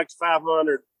 500, get back to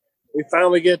 500. We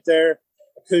finally get there.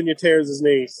 Acuna tears his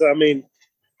knee. So, I mean,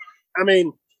 I'm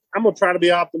going to try to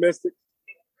be optimistic.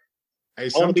 Hey,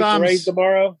 sometimes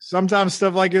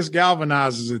stuff like this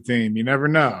galvanizes a team. You never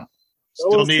know.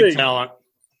 Still need talent.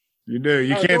 You do.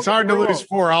 It's hard to lose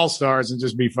 4 All-Stars and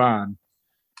just be fine.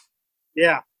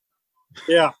 Yeah.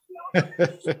 All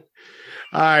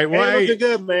right. Well, looking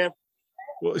good, man.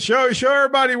 Well, show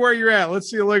everybody where you're at.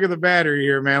 Let's see a look at the battery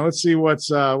here, man. Let's see what's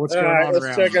going on.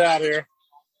 Let's check it out here.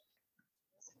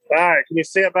 All right, can you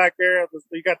see it back there?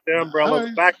 You got the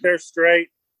umbrella back there straight.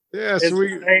 Yeah, so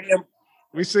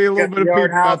we see a little bit of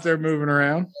people out there moving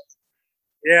around.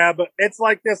 Yeah, but it's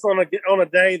like this on a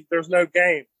day that there's no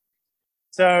game.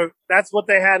 So that's what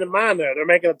they had in mind there. They're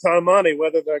making a ton of money,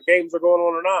 whether the games are going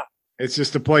on or not. It's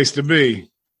just a place to be.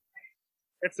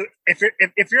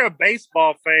 If you're a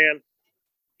baseball fan,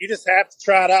 you just have to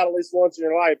try it out at least once in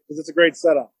your life because it's a great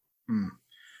setup.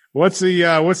 What's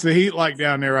the heat like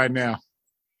down there right now?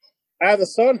 The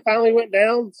sun finally went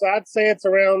down, so I'd say it's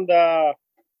around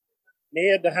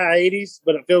mid to high 80s,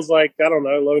 but it feels like, I don't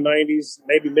know, low 90s,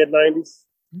 maybe mid 90s.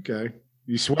 Okay.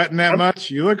 You sweating that much?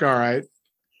 You look all right.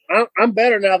 I'm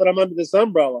better now that I'm under this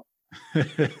umbrella.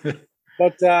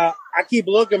 But I keep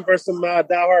looking for some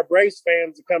diehard Braves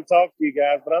fans to come talk to you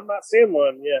guys, but I'm not seeing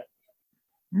one yet.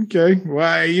 Okay.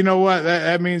 Well, you know what?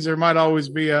 That means there might always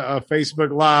be a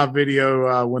Facebook Live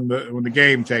video when the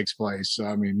game takes place. So,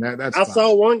 I mean, that's I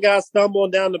saw one guy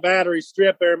stumbling down the Battery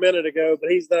Strip there a minute ago,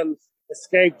 but he's done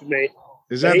escaped me.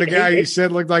 Is that the guy you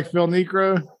said looked like Phil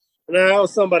Niekro? No, that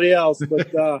was somebody else,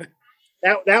 but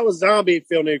that was Zombie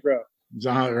Phil Niekro.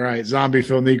 Right, Zombie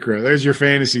Phil Niekro. There's your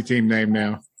fantasy team name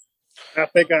now. I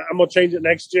think I'm going to change it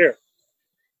next year.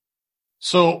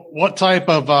 So what type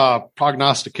of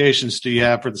prognostications do you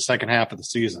have for the second half of the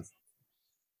season?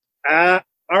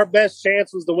 Our best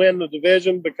chance was to win the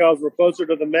division because we're closer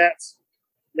to the Mets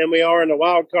than we are in the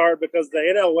wild card because the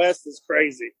NL West is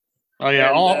crazy. Oh, yeah,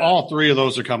 and, all 3 of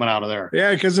those are coming out of there.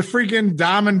 Yeah, because the freaking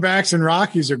Diamondbacks and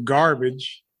Rockies are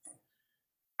garbage.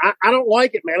 I don't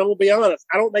like it, man. I'm going to be honest.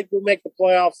 I don't think we'll make the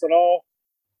playoffs at all.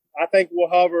 I think we'll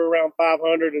hover around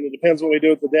 500, and it depends what we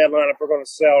do at the deadline if we're going to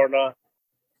sell or not.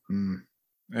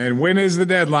 And when is the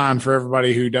deadline for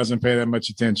everybody who doesn't pay that much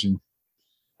attention?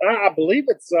 I believe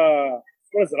it's,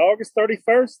 August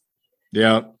 31st?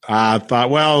 Yeah, I thought,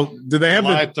 well, do they have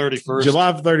July 31st?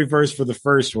 July 31st for the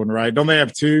first one, right? Don't they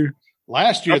have 2?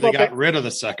 Last year they got rid of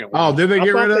the second one. Oh, did they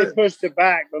get rid of it? They pushed it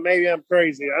back, but maybe I'm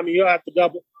crazy. I mean, you'll have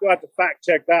to fact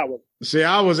check that one. See,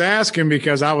 I was asking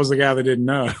because I was the guy that didn't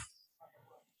know.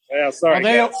 Yeah, sorry.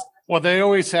 They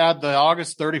always had the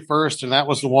August 31st, and that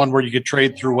was the one where you could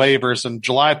trade through waivers, and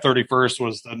July 31st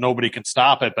was the nobody can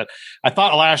stop it. But I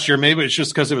thought last year maybe it's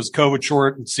just because it was COVID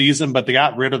short season, but they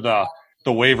got rid of the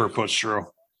the waiver push through.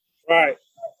 Right.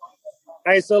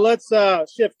 Hey, so let's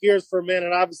shift gears for a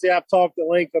minute. Obviously, I've talked at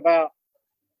length about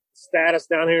status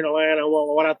down here in Atlanta,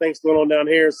 what I think's going on down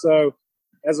here. So,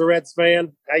 as a Reds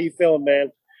fan, how you feeling,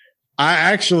 man? I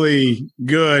actually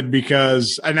good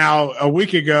because now a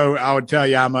week ago I would tell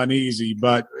you I'm uneasy,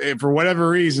 but for whatever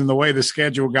reason, the way the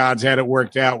schedule gods had it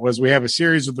worked out was we have a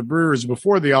series with the Brewers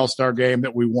before the All-Star game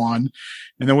that we won.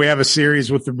 And then we have a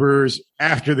series with the Brewers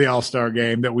after the All-Star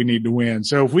game that we need to win.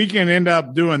 So if we can end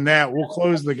up doing that, we'll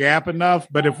close the gap enough.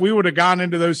 But if we would have gone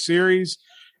into those series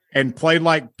and played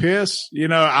like piss,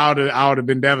 I would have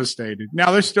been devastated.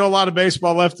 Now there's still a lot of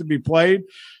baseball left to be played.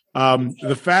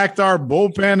 The fact our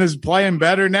bullpen is playing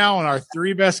better now and our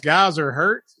three best guys are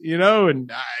hurt,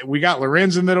 and we got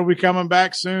Lorenzen that'll be coming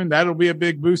back soon. That'll be a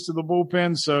big boost to the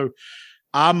bullpen. So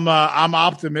I'm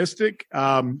optimistic.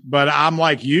 But I'm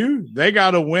like you, they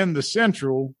got to win the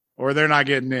Central or they're not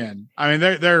getting in. I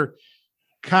mean, they're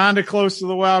kind of close to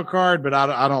the wild card, but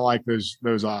I don't like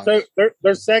those odds. So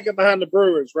they're second behind the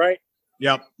Brewers, right?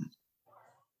 Yep.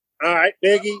 All right,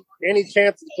 Biggie, any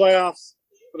chance of the playoffs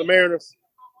for the Mariners?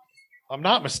 I'm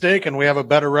not mistaken. We have a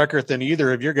better record than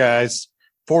either of your guys.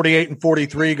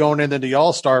 48-43 going into the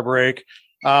All-Star break.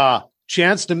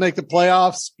 Chance to make the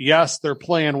playoffs. Yes, they're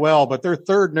playing well, but they're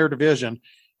third in their division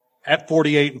at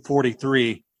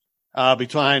 48-43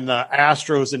 between the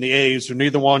Astros and the A's, who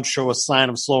neither one show a sign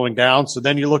of slowing down. So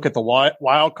then you look at the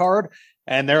wild card,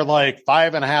 and they're like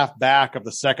 5.5 back of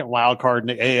the second wild card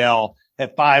in the AL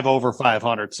at 5 over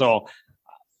 500. So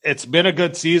it's been a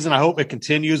good season. I hope it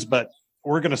continues, but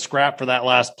we're going to scrap for that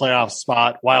last playoff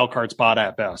spot, wild card spot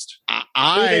at best. Do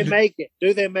they make it?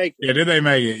 Yeah, did they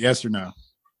make it? Yes or no?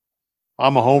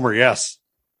 I'm a homer, yes.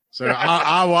 So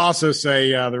I will also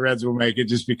say the Reds will make it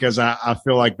just because I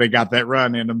feel like they got that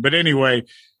run in them. But anyway.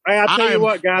 Hey, I'll tell you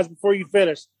what, guys, before you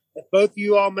finish, if both of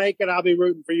you all make it, I'll be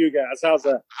rooting for you guys. How's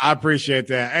that? I appreciate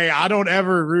that. Hey, I don't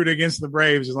ever root against the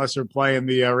Braves unless they're playing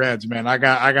the Reds, man. I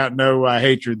got no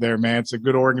hatred there, man. It's a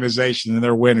good organization and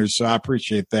they're winners, so I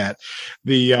appreciate that.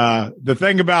 The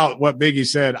thing about what Biggie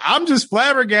said, I'm just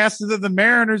flabbergasted that the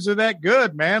Mariners are that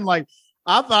good, man. Like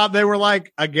I thought they were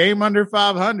like a game under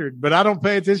 500, but I don't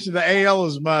pay attention to the AL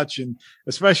as much, and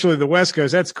especially the West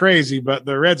Coast. That's crazy, but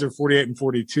the Reds are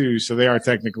 48-42, so they are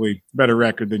technically better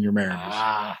record than your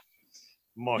Mariners.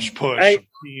 Mush push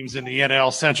teams in the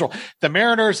NL Central. The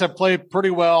Mariners have played pretty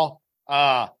well,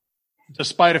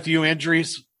 despite a few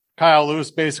injuries. Kyle Lewis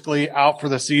basically out for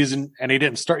the season, and he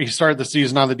didn't start. He started the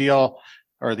season on the DL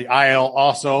or the IL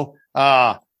also.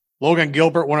 Logan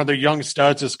Gilbert, one of their young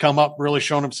studs, has come up, really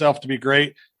shown himself to be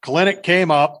great. Kalinick came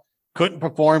up, couldn't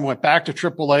perform, went back to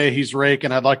AAA. He's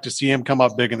raking. I'd like to see him come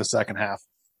up big in the second half.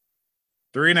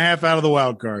 3.5 out of the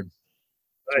wild card.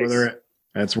 That's where they're at.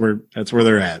 That's where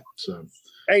they're at. So,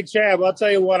 hey, Chad, I'll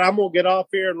tell you what, I'm gonna get off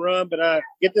here and run, but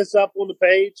get this up on the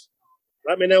page.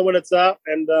 Let me know when it's up,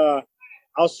 and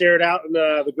I'll share it out in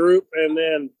the group. And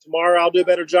then tomorrow I'll do a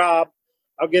better job.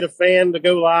 I'll get a fan to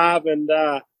go live, and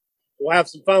we'll have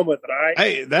some fun with it. All right.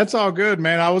 Hey, that's all good,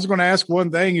 man. I was going to ask one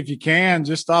thing, if you can,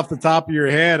 just off the top of your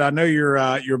head. I know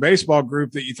your baseball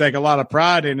group that you take a lot of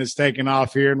pride in is taking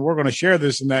off here, and we're going to share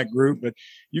this in that group. But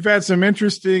you've had some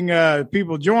interesting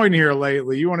people join here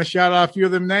lately. You want to shout out a few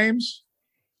of them names?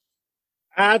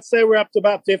 I'd say we're up to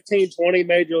about 15, 20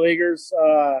 major leaguers.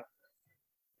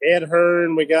 Ed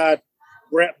Hearn, we got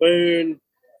Brett Boone.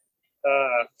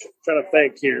 Trying to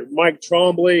think here. Mike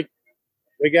Trombley.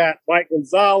 We got Mike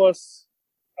Gonzalez,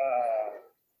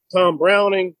 Tom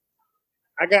Browning.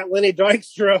 I got Lenny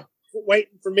Dykstra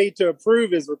waiting for me to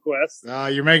approve his request.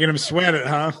 You're making him sweat it,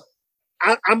 huh?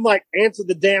 I'm like, answer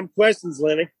the damn questions,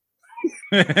 Lenny.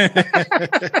 We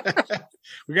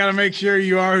got to make sure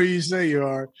you are who you say you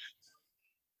are.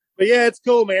 But yeah, it's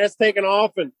cool, man. It's taking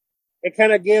off, and it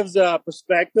kind of gives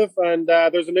perspective. And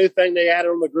there's a new thing they added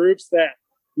on the groups that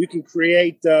you can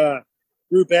create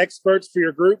group experts for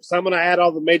your group. So I'm going to add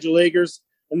all the major leaguers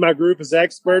in my group as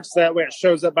experts. That way it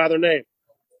shows up by their name.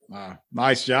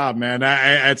 Nice job, man.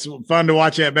 It's fun to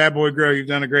watch that bad boy grow. You've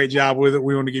done a great job with it.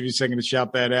 We want to give you a second to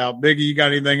shout that out. Biggie, you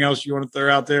got anything else you want to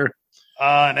throw out there?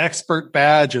 An expert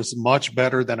badge is much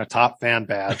better than a top fan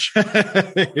badge.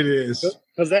 It is.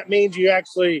 Because that means you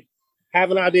actually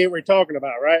have an idea what we're talking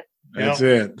about, right? That's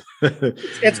it.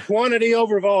 It's quantity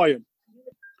over volume.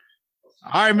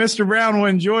 All right, Mr. Brown, well,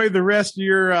 enjoy the rest of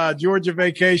your Georgia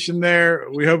vacation there.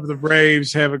 We hope the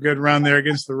Braves have a good run there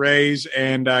against the Rays,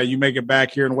 and you make it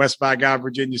back here in West by God,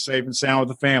 Virginia, safe and sound with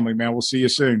the family, man. We'll see you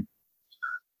soon.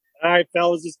 All right,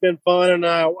 fellas, it's been fun, and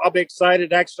I'll be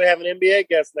excited to actually have an NBA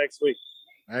guest next week.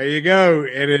 There you go.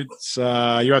 And it's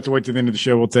you have to wait to the end of the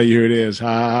show. We'll tell you who it is. Ha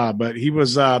ha ha. But he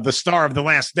was the star of The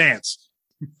Last Dance.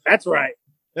 That's right.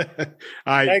 All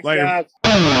right, Thanks, later. guys.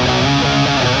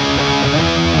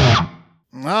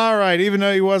 All right. Even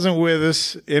though he wasn't with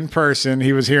us in person,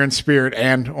 he was here in spirit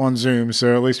and on Zoom.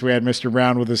 So at least we had Mr.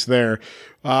 Brown with us there.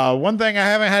 One thing I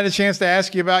haven't had a chance to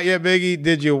ask you about yet, Biggie,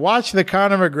 did you watch the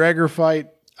Conor McGregor fight?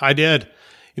 I did.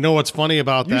 You know what's funny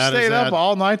about You that? stayed up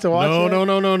all night to watch it?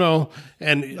 No.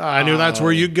 And I knew that's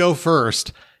where you'd go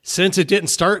first. Since it didn't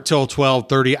start till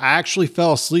 12:30, I actually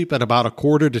fell asleep at about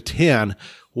 9:45.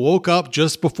 Woke up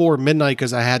just before midnight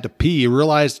because I had to pee.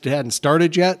 Realized it hadn't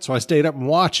started yet, so I stayed up and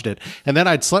watched it. And then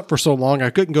I'd slept for so long I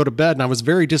couldn't go to bed, and I was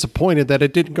very disappointed that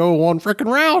it didn't go one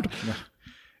freaking round.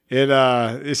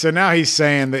 So now he's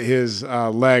saying that his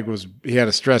leg he had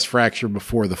a stress fracture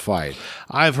before the fight.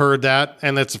 I've heard that,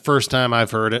 and that's the first time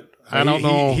I've heard it. I don't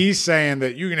know. He's saying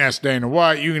that you can ask Dana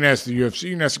White, you can ask the UFC,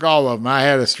 you can ask all of them. I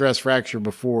had a stress fracture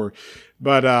before,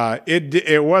 but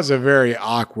it was a very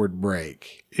awkward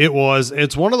break. It was.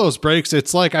 It's one of those breaks.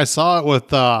 It's like I saw it with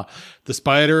the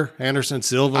Spider, Anderson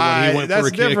Silva, when he went for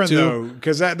a kick too. Though,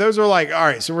 because those are like, all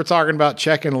right, so we're talking about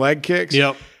checking leg kicks.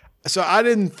 Yep. So I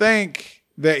didn't think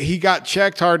that he got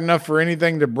checked hard enough for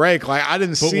anything to break. Like I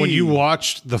didn't see. But when you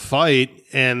watched the fight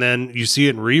and then you see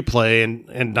it in replay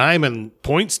and Diamond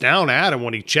points down at him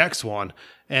when he checks one.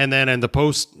 And then in the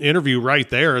post interview right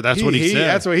there, that's what he said.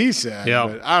 That's what he said. Yeah.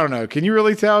 But I don't know. Can you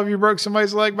really tell if you broke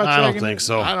somebody's leg by checking? I don't think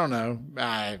so. I don't know.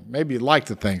 Maybe you'd like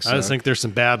to think so. I just think there's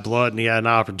some bad blood and he had an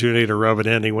opportunity to rub it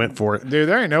in and he went for it. Dude,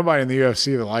 there ain't nobody in the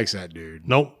UFC that likes that dude.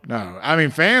 Nope. No. I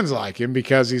mean, fans like him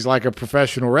because he's like a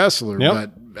professional wrestler. Yep.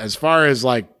 But as far as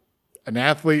like an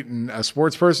athlete and a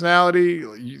sports personality,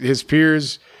 his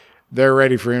peers, they're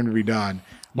ready for him to be done.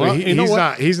 Well,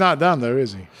 He's not done though,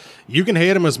 is he? You can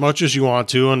hate him as much as you want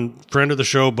to. And friend of the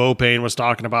show, Bo Payne, was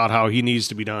talking about how he needs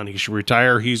to be done. He should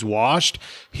retire. He's washed.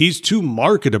 He's too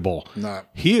marketable. No.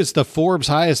 He is the Forbes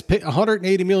highest pick,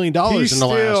 $180 million in the last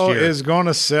year. He is going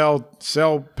to sell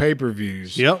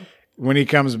pay-per-views. Yep. When he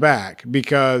comes back,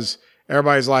 because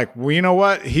everybody's like, well, you know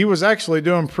what? He was actually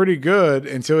doing pretty good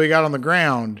until he got on the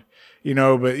ground.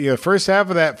 But first half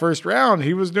of that first round,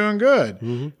 he was doing good.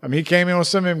 Mm-hmm. I mean, he came in with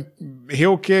some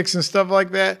heel kicks and stuff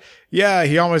like that. Yeah,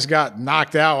 he almost got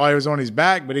knocked out while he was on his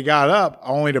back, but he got up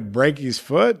only to break his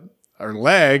foot or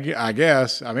leg, I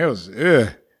guess. I mean,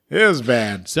 it was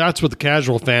bad. So that's what the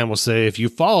casual fan will say. If you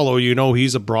follow,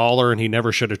 he's a brawler and he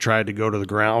never should have tried to go to the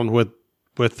ground with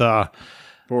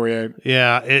Poirier.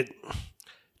 Yeah,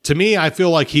 to me, I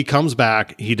feel like he comes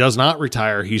back. He does not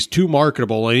retire. He's too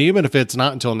marketable. And even if it's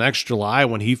not until next July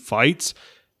when he fights,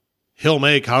 he'll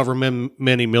make however many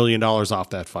 $1 million off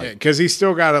that fight. Because he's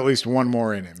still got at least one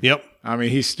more in him. Yep. I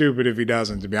mean, he's stupid if he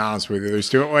doesn't, to be honest with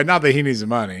you. Not that he needs the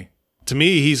money. To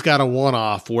me, he's got a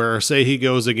one-off where, say he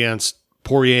goes against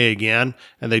Poirier again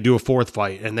and they do a fourth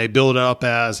fight and they build it up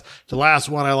as the last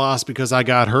one I lost because I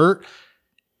got hurt.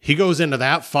 He goes into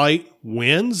that fight,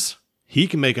 wins. He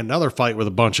can make another fight with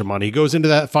a bunch of money. He goes into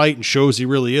that fight and shows he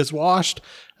really is washed,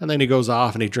 and then he goes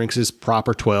off and he drinks his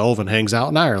proper 12 and hangs out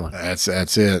in Ireland. That's it.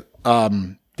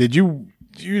 Did you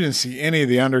didn't see any of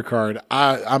the undercard?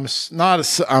 I'm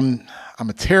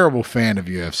a terrible fan of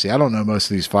UFC. I don't know most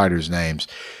of these fighters' names,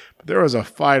 but there was a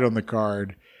fight on the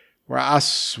card where I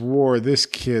swore this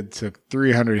kid took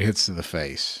 300 hits to the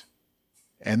face,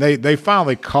 and they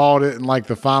finally called it in like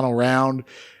the final round.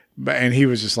 And he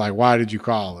was just like, why did you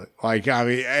call it? Like, I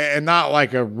mean, and not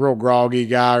like a real groggy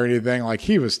guy or anything. Like,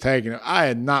 he was taking it. I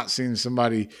had not seen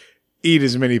somebody eat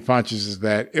as many punches as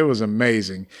that. It was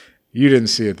amazing. You didn't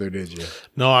see it though, did you?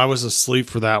 No, I was asleep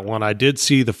for that one. I did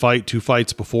see the fight 2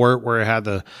 fights before it where it had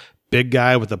the big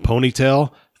guy with the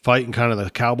ponytail fighting kind of the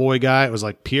cowboy guy. It was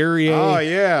like Poirier. Oh,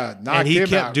 yeah. And he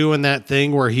kept doing that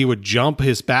thing where he would jump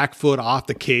his back foot off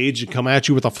the cage and come at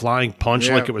you with a flying punch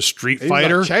like it was Street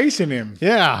Fighter. Was like chasing him.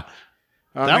 Yeah.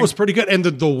 That was pretty good. And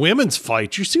the women's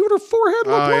fight, you see what her forehead looked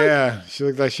like? Oh, yeah. She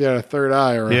looked like she had a third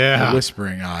eye or a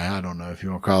whispering eye. I don't know if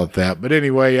you want to call it that. But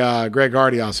anyway, Greg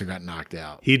Hardy also got knocked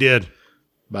out. He did.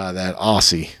 By that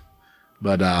Aussie.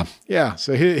 But,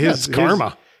 so his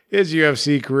karma. His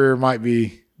UFC career might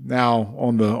be now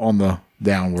on the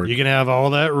downward. You can have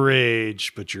all that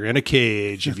rage, but you're in a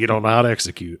cage if you don't know how to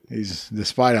execute.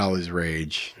 Despite all his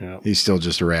rage, he's still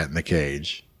just a rat in the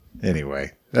cage.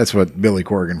 Anyway, that's what Billy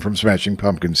Corgan from Smashing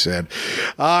Pumpkins said.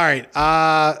 All right.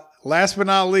 Last but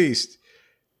not least,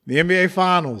 the NBA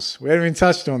Finals. We haven't even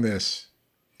touched on this.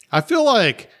 I feel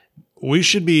like we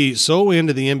should be so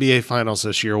into the NBA Finals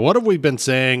this year. What have we been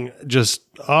saying, just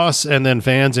us and then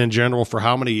fans in general, for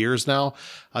how many years now?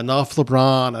 Enough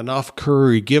LeBron, enough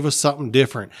Curry. Give us something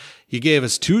different. You gave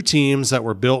us two teams that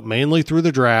were built mainly through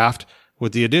the draft,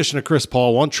 with the addition of Chris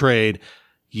Paul, one trade,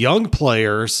 young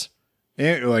players.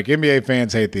 Like, NBA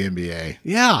fans hate the NBA.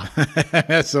 Yeah.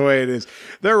 That's the way it is.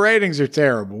 Their ratings are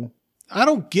terrible. I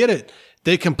don't get it.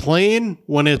 They complain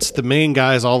when it's the main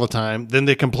guys all the time. Then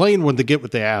they complain when they get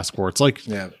what they ask for. It's like,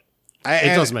 Yeah.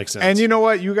 it doesn't make sense. And you know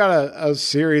what? You got a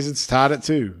series that's tied at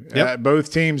 2. Yep.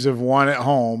 Both teams have won at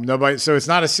home. So it's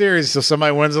not a series till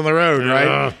somebody wins on the road,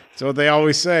 right? That's what they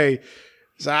always say.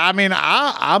 So, I mean,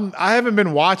 I haven't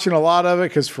been watching a lot of it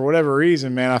because for whatever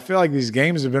reason, man, I feel like these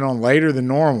games have been on later than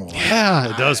normal. Yeah,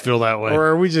 it does feel that way. Or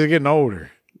are we just getting older?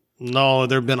 No,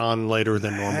 they've been on later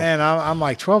than normal. And I'm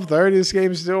like 12:30. This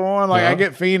game's still on. Like, Yeah. I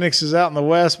get Phoenix is out in the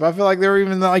West, but I feel like they're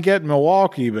even like at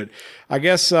Milwaukee. But I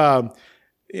guess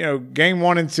game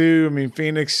 1 and 2. I mean,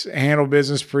 Phoenix handled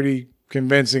business pretty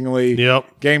convincingly.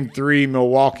 Yep. Game 3,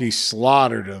 Milwaukee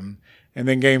slaughtered them, and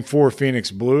then game 4,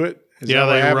 Phoenix blew it. Is Yeah, that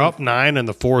what they were happened? up 9 in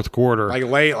the fourth quarter. Like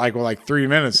late, like 3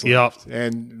 minutes left,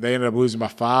 and they ended up losing by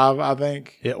 5, I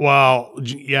think. Yeah, well,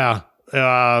 yeah,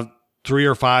 3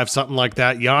 or 5, something like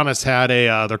that. Giannis had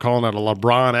they're calling it a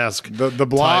LeBron-esque The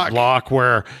block.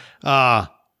 where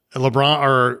LeBron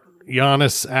or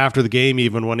Giannis, after the game,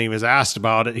 even when he was asked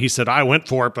about it, he said, "I went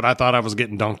for it, but I thought I was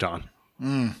getting dunked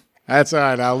on." That's all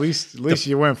right. At least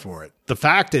you went for it. The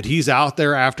fact that he's out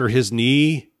there after his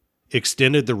knee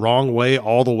extended the wrong way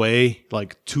all the way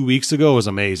like 2 weeks ago is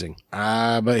amazing.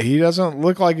 But he doesn't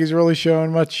look like he's really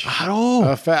showing much. I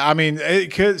don't. I mean,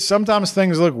 it could sometimes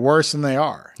things look worse than they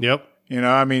are. Yep. You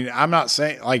know, I mean, I'm not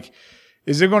saying like,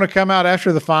 is it going to come out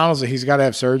after the finals that he's got to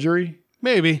have surgery?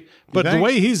 Maybe, but the think?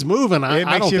 way he's moving, It I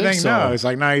makes don't you think think so. no. It's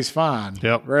like, no, he's fine.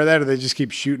 Yep. Rather that, or they just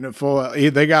keep shooting it full.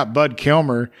 They got Bud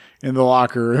Kilmer in the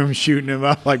locker room shooting him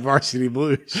up like Varsity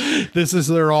Blues. This is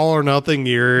their all or nothing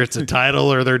year. It's a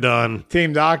title or they're done.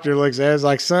 Team doctor looks at it, is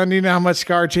like, son, do you know how much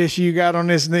scar tissue you got on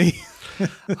this knee?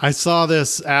 I saw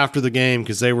this after the game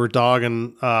because they were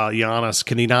dogging Giannis.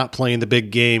 Can he not play in the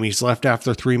big game? He's left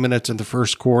after 3 minutes in the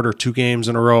first quarter, 2 games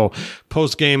in a row.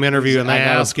 Post-game interview, and they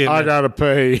ask him, I got to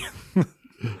pay.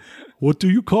 what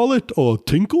do you call it? A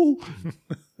tinkle?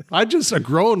 A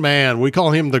grown man. We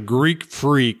call him the Greek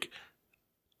freak.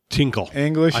 Tinkle.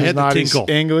 English I is had the not his,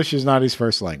 tinkle. English is not his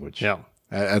first language. Yeah.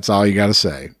 That's all you got to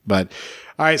say. But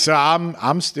all right, so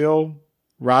I'm still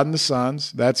riding the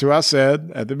Suns. That's who I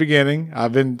said at the beginning.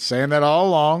 I've been saying that all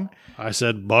along. I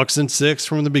said Bucks and 6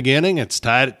 from the beginning. It's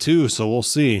tied at 2, so we'll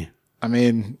see. I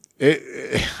mean,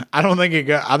 I don't think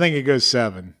I think it goes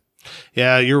 7.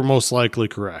 Yeah, you're most likely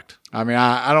correct. I mean,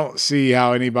 I don't see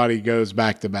how anybody goes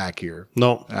back to back here.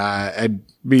 No. It'd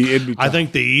be tough. I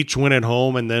think they each win at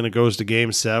home, and then it goes to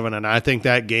game 7. And I think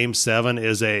that game 7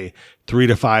 is a 3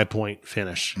 to 5 point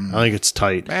finish. I think it's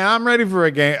tight. Man, I'm ready for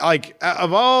a game. Like,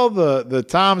 of all the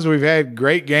times we've had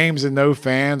great games and no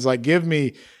fans, like, give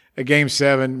me a game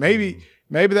 7. Maybe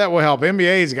that will help.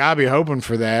 NBA's got to be hoping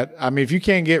for that. I mean, if you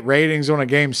can't get ratings on a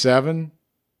game 7,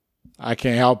 I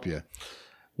can't help you.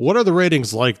 What are the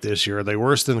ratings like this year? Are they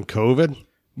worse than COVID?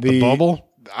 The bubble?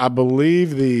 I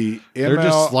believe the They're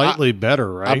just slightly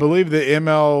better, right? I believe the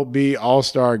MLB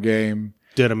All-Star Game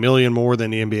did 1 million more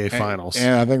than the NBA Finals.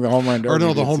 and I think the home run derby. Or no,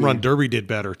 the did home too. run derby did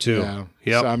better too. Yeah.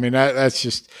 Yep. So, I mean, that's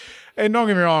just, and don't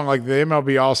get me wrong, like the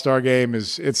MLB All-Star Game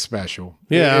it's special.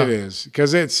 Yeah. It is.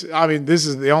 Because this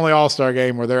is the only All-Star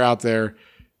game where they're out there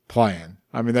playing.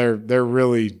 I mean, they're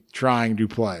really trying to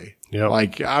play. Yep.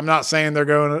 Like, I'm not saying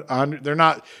they're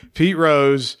not Pete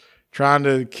Rose trying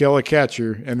to kill a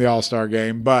catcher in the All-Star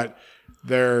game, but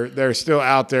they're still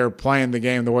out there playing the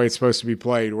game the way it's supposed to be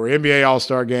played. Where NBA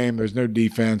All-Star game, there's no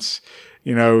defense.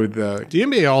 You know, the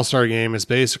NBA All-Star Game is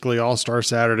basically All-Star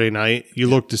Saturday night. You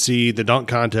look to see the dunk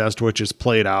contest, which is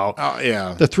played out.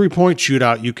 yeah. The 3-point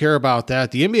shootout, you care about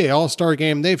that. The NBA All-Star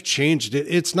Game, they've changed it.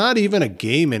 It's not even a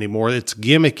game anymore. It's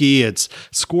gimmicky. It's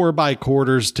score by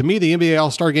quarters. To me, the NBA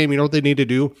All-Star Game, you know what they need to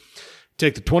do?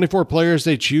 Take the 24 players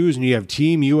they choose, and you have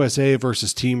Team USA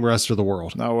versus Team Rest of the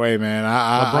World. No way, man.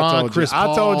 LeBron, Chris I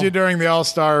told Paul. you during the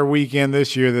All-Star weekend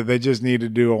this year that they just need to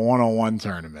do a one-on-one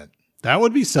tournament. That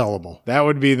would be sellable. That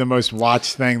would be the most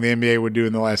watched thing the NBA would do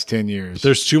in the last 10 years.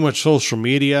 There's too much social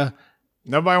media.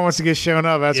 Nobody wants to get shown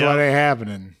up. That's why Yep. they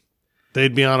happening.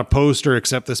 They'd be on a poster,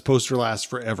 except this poster lasts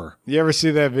forever. You ever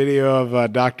see that video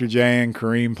of Dr. J and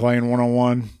Kareem playing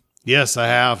one-on-one? Yes, I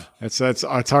have. It's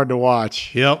hard to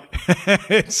watch. Yep.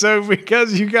 It's so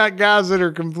because you got guys that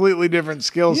are completely different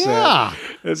skill set. Yeah.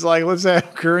 It's like, let's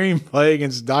have Kareem play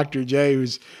against Dr. J,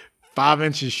 who's 5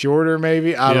 inches shorter,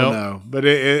 maybe. I don't know, but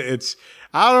it's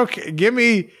I don't give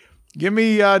me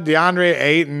DeAndre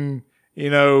Ayton.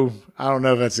 I don't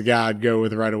know if that's the guy I'd go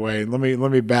with right away. Let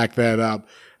me back that up.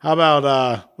 How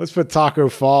about let's put Taco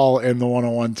Fall in the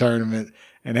 1-on-1 tournament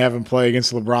and have him play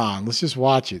against LeBron. Let's just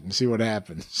watch it and see what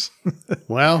happens.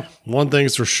 Well, one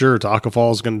thing's for sure, Taco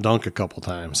Fall is going to dunk a couple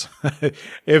times.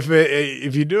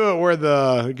 If you do it where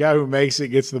the guy who makes it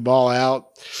gets the ball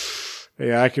out,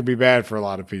 yeah, that could be bad for a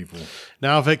lot of people.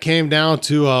 Now, if it came down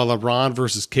to LeBron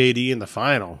versus KD in the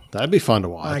final, that'd be fun to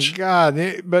watch. My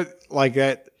God, but like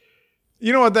that,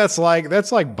 you know what that's like?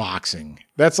 That's like boxing.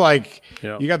 That's like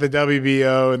you got the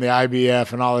WBO and the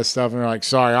IBF and all this stuff, and they're like,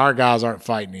 sorry, our guys aren't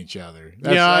fighting each other.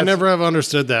 I never have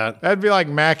understood that. That'd be like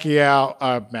Manny Pacquiao,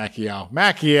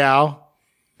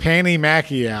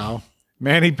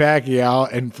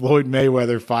 and Floyd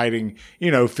Mayweather fighting,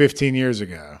 15 years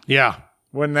ago. Yeah.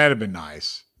 Wouldn't that have been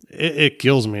nice? It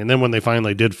kills me. And then when they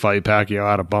finally did fight, Pacquiao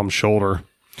had a bum shoulder.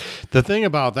 The thing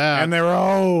about that, and they were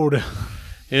old.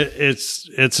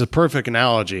 It's a perfect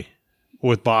analogy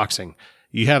with boxing.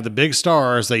 You have the big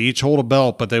stars; they each hold a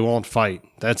belt, but they won't fight.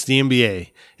 That's the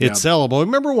NBA. It's sellable.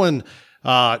 Remember when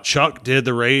Chuck did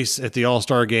the race at the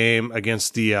All-Star game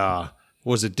against the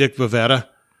was it Dick Bavetta?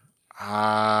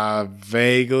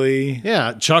 Vaguely.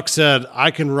 Yeah, Chuck said,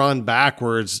 I can run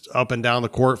backwards up and down the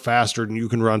court faster than you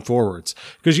can run forwards.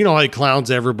 Because you know how he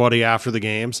clowns everybody after the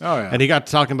games? Oh, yeah. And he got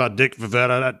to talking about Dick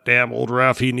Bavetta, that damn old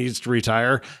ref, he needs to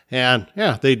retire. And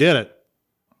yeah, they did it.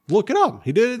 Look it up.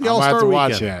 He did it at the All-Star weekend.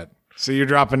 Watch that. So you're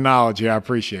dropping knowledge here. I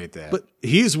appreciate that. But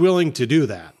he's willing to do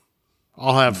that.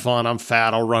 I'll have fun. I'm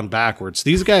fat. I'll run backwards.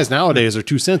 These guys nowadays are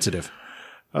too sensitive.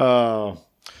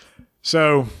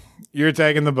 So you're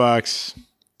taking the Bucks.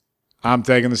 I'm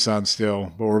taking the Suns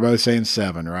still, but we're both saying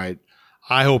 7, right?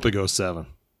 I hope it goes 7.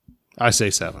 I say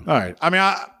 7. All right. I mean,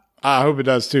 I hope it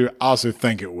does too. I also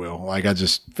think it will. Like, I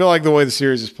just feel like the way the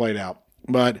series is played out.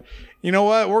 But you know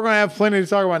what? We're going to have plenty to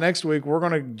talk about next week. We're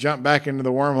going to jump back into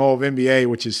the wormhole of NBA,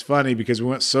 which is funny because we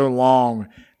went so long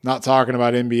not talking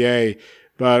about NBA.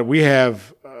 But we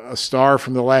have a star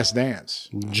from The Last Dance.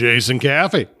 Jason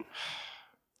Caffey.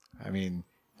 I mean,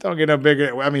 don't get no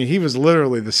bigger. I mean, he was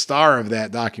literally the star of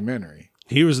that documentary.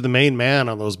 He was the main man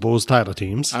on those Bulls title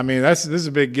teams. I mean, this is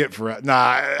a big get for us.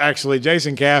 Nah, actually,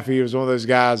 Jason Caffey was one of those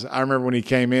guys. I remember when he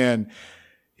came in,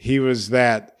 he was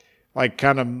that like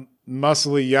kind of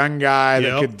muscly young guy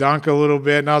that could dunk a little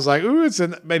bit. And I was like, ooh,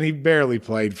 but he barely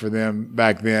played for them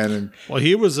back then. And well,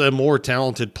 he was a more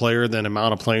talented player than the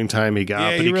amount of playing time he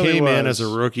got. But he really came in as a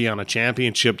rookie on a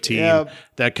championship team. Yep.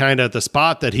 That kind of the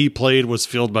spot that he played was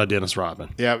filled by Dennis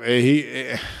Rodman. Yeah,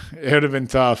 it would have been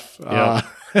tough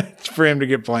for him to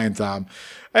get playing time.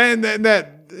 And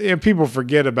that people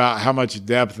forget about how much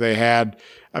depth they had.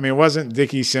 I mean, it wasn't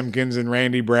Dickie Simpkins and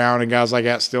Randy Brown and guys like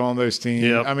that still on those teams.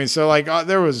 Yep. I mean, so like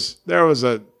there was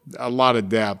a lot of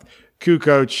depth.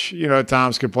 Kukoc, at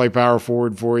times could play power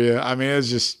forward for you. I mean, it's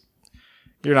just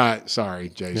you're not sorry,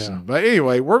 Jason. Yeah. But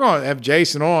anyway, we're going to have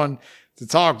Jason on to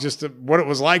talk just what it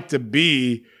was like to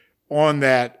be on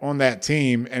that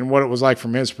team and what it was like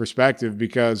from his perspective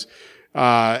because.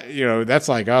 That's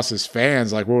like us as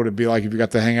fans. Like, what would it be like if you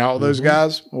got to hang out with those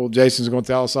guys? Well, Jason's going to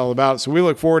tell us all about it. So we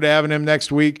look forward to having him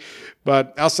next week.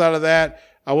 But outside of that,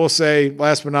 I will say,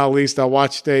 last but not least, I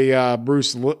watched a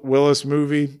Bruce Willis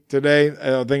movie today.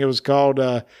 I think it was called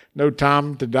No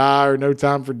Time to Die or No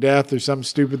Time for Death or some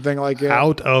stupid thing like that.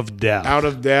 Out of Death. Out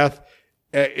of Death.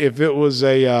 If it was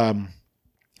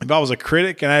if I was a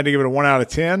critic and I had to give it a 1 out of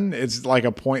 10, it's like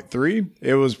a 0.3.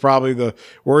 It was probably the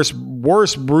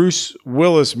worst Bruce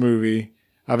Willis movie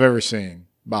I've ever seen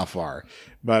by far.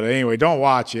 But anyway, don't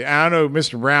watch it. And I know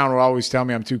Mr. Brown will always tell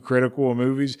me I'm too critical of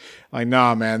movies. Like,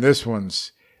 nah, man, this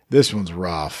one's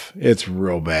rough. It's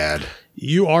real bad.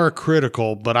 You are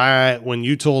critical, but when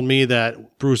you told me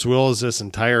that Bruce Willis'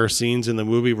 entire scenes in the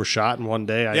movie were shot in one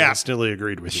day, I instantly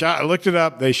agreed with you. I looked it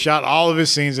up. They shot all of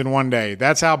his scenes in one day.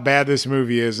 That's how bad this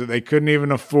movie is, that they couldn't even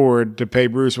afford to pay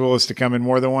Bruce Willis to come in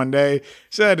more than one day.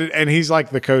 And he's like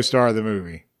the co-star of the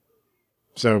movie.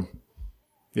 So,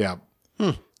 yeah.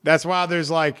 That's why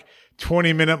there's like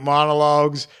 20-minute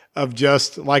monologues of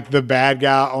just like the bad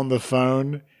guy on the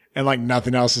phone. And like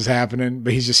nothing else is happening,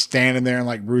 but he's just standing there in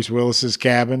like Bruce Willis's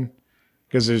cabin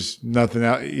because there's nothing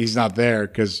else. He's not there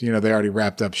because, they already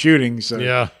wrapped up shooting.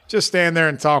 So just stand there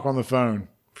and talk on the phone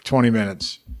for 20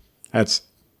 minutes. That's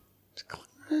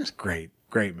great.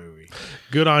 Great movie.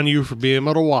 Good on you for being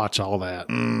able to watch all that.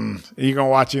 Are you going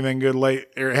to watch anything good late?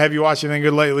 Or have you watched anything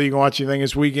good lately? You going to watch anything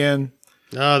this weekend?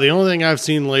 The only thing I've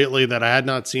seen lately that I had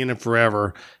not seen in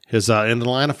forever is In the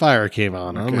Line of Fire came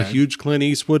on. Okay. I'm a huge Clint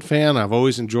Eastwood fan. I've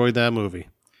always enjoyed that movie.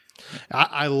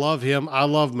 I love him. I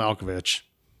love Malkovich.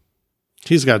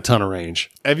 He's got a ton of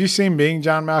range. Have you seen Being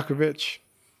John Malkovich?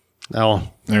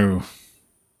 No. No.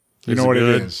 You know what it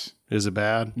is? Is it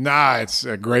bad? Nah, it's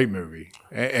a great movie.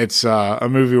 It's a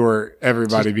movie where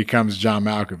everybody becomes John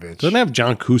Malkovich. Doesn't it have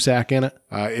John Cusack in it?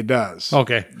 It does.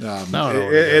 Okay.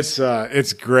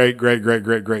 It's great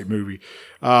movie.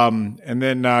 And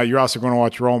then you're also going to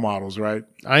watch Role Models, right?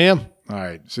 I am. All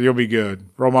right, so you'll be good.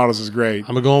 Role Models is great.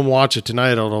 I'm going to go and watch it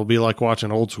tonight. It'll be like watching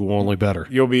Old School, only better.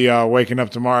 You'll be waking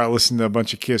up tomorrow listening to a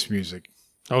bunch of Kiss music.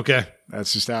 Okay.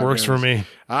 That's just how Works it for goes. me.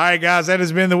 All right, guys, that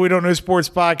has been the We Don't Know Sports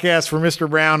podcast for Mr.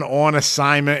 Brown on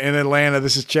assignment in Atlanta.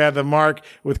 This is Chad the Mark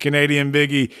with Canadian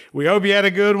Biggie. We hope you had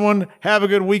a good one. Have a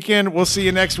good weekend. We'll see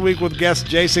you next week with guest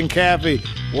Jason Caffey.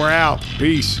 We're out.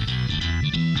 Peace.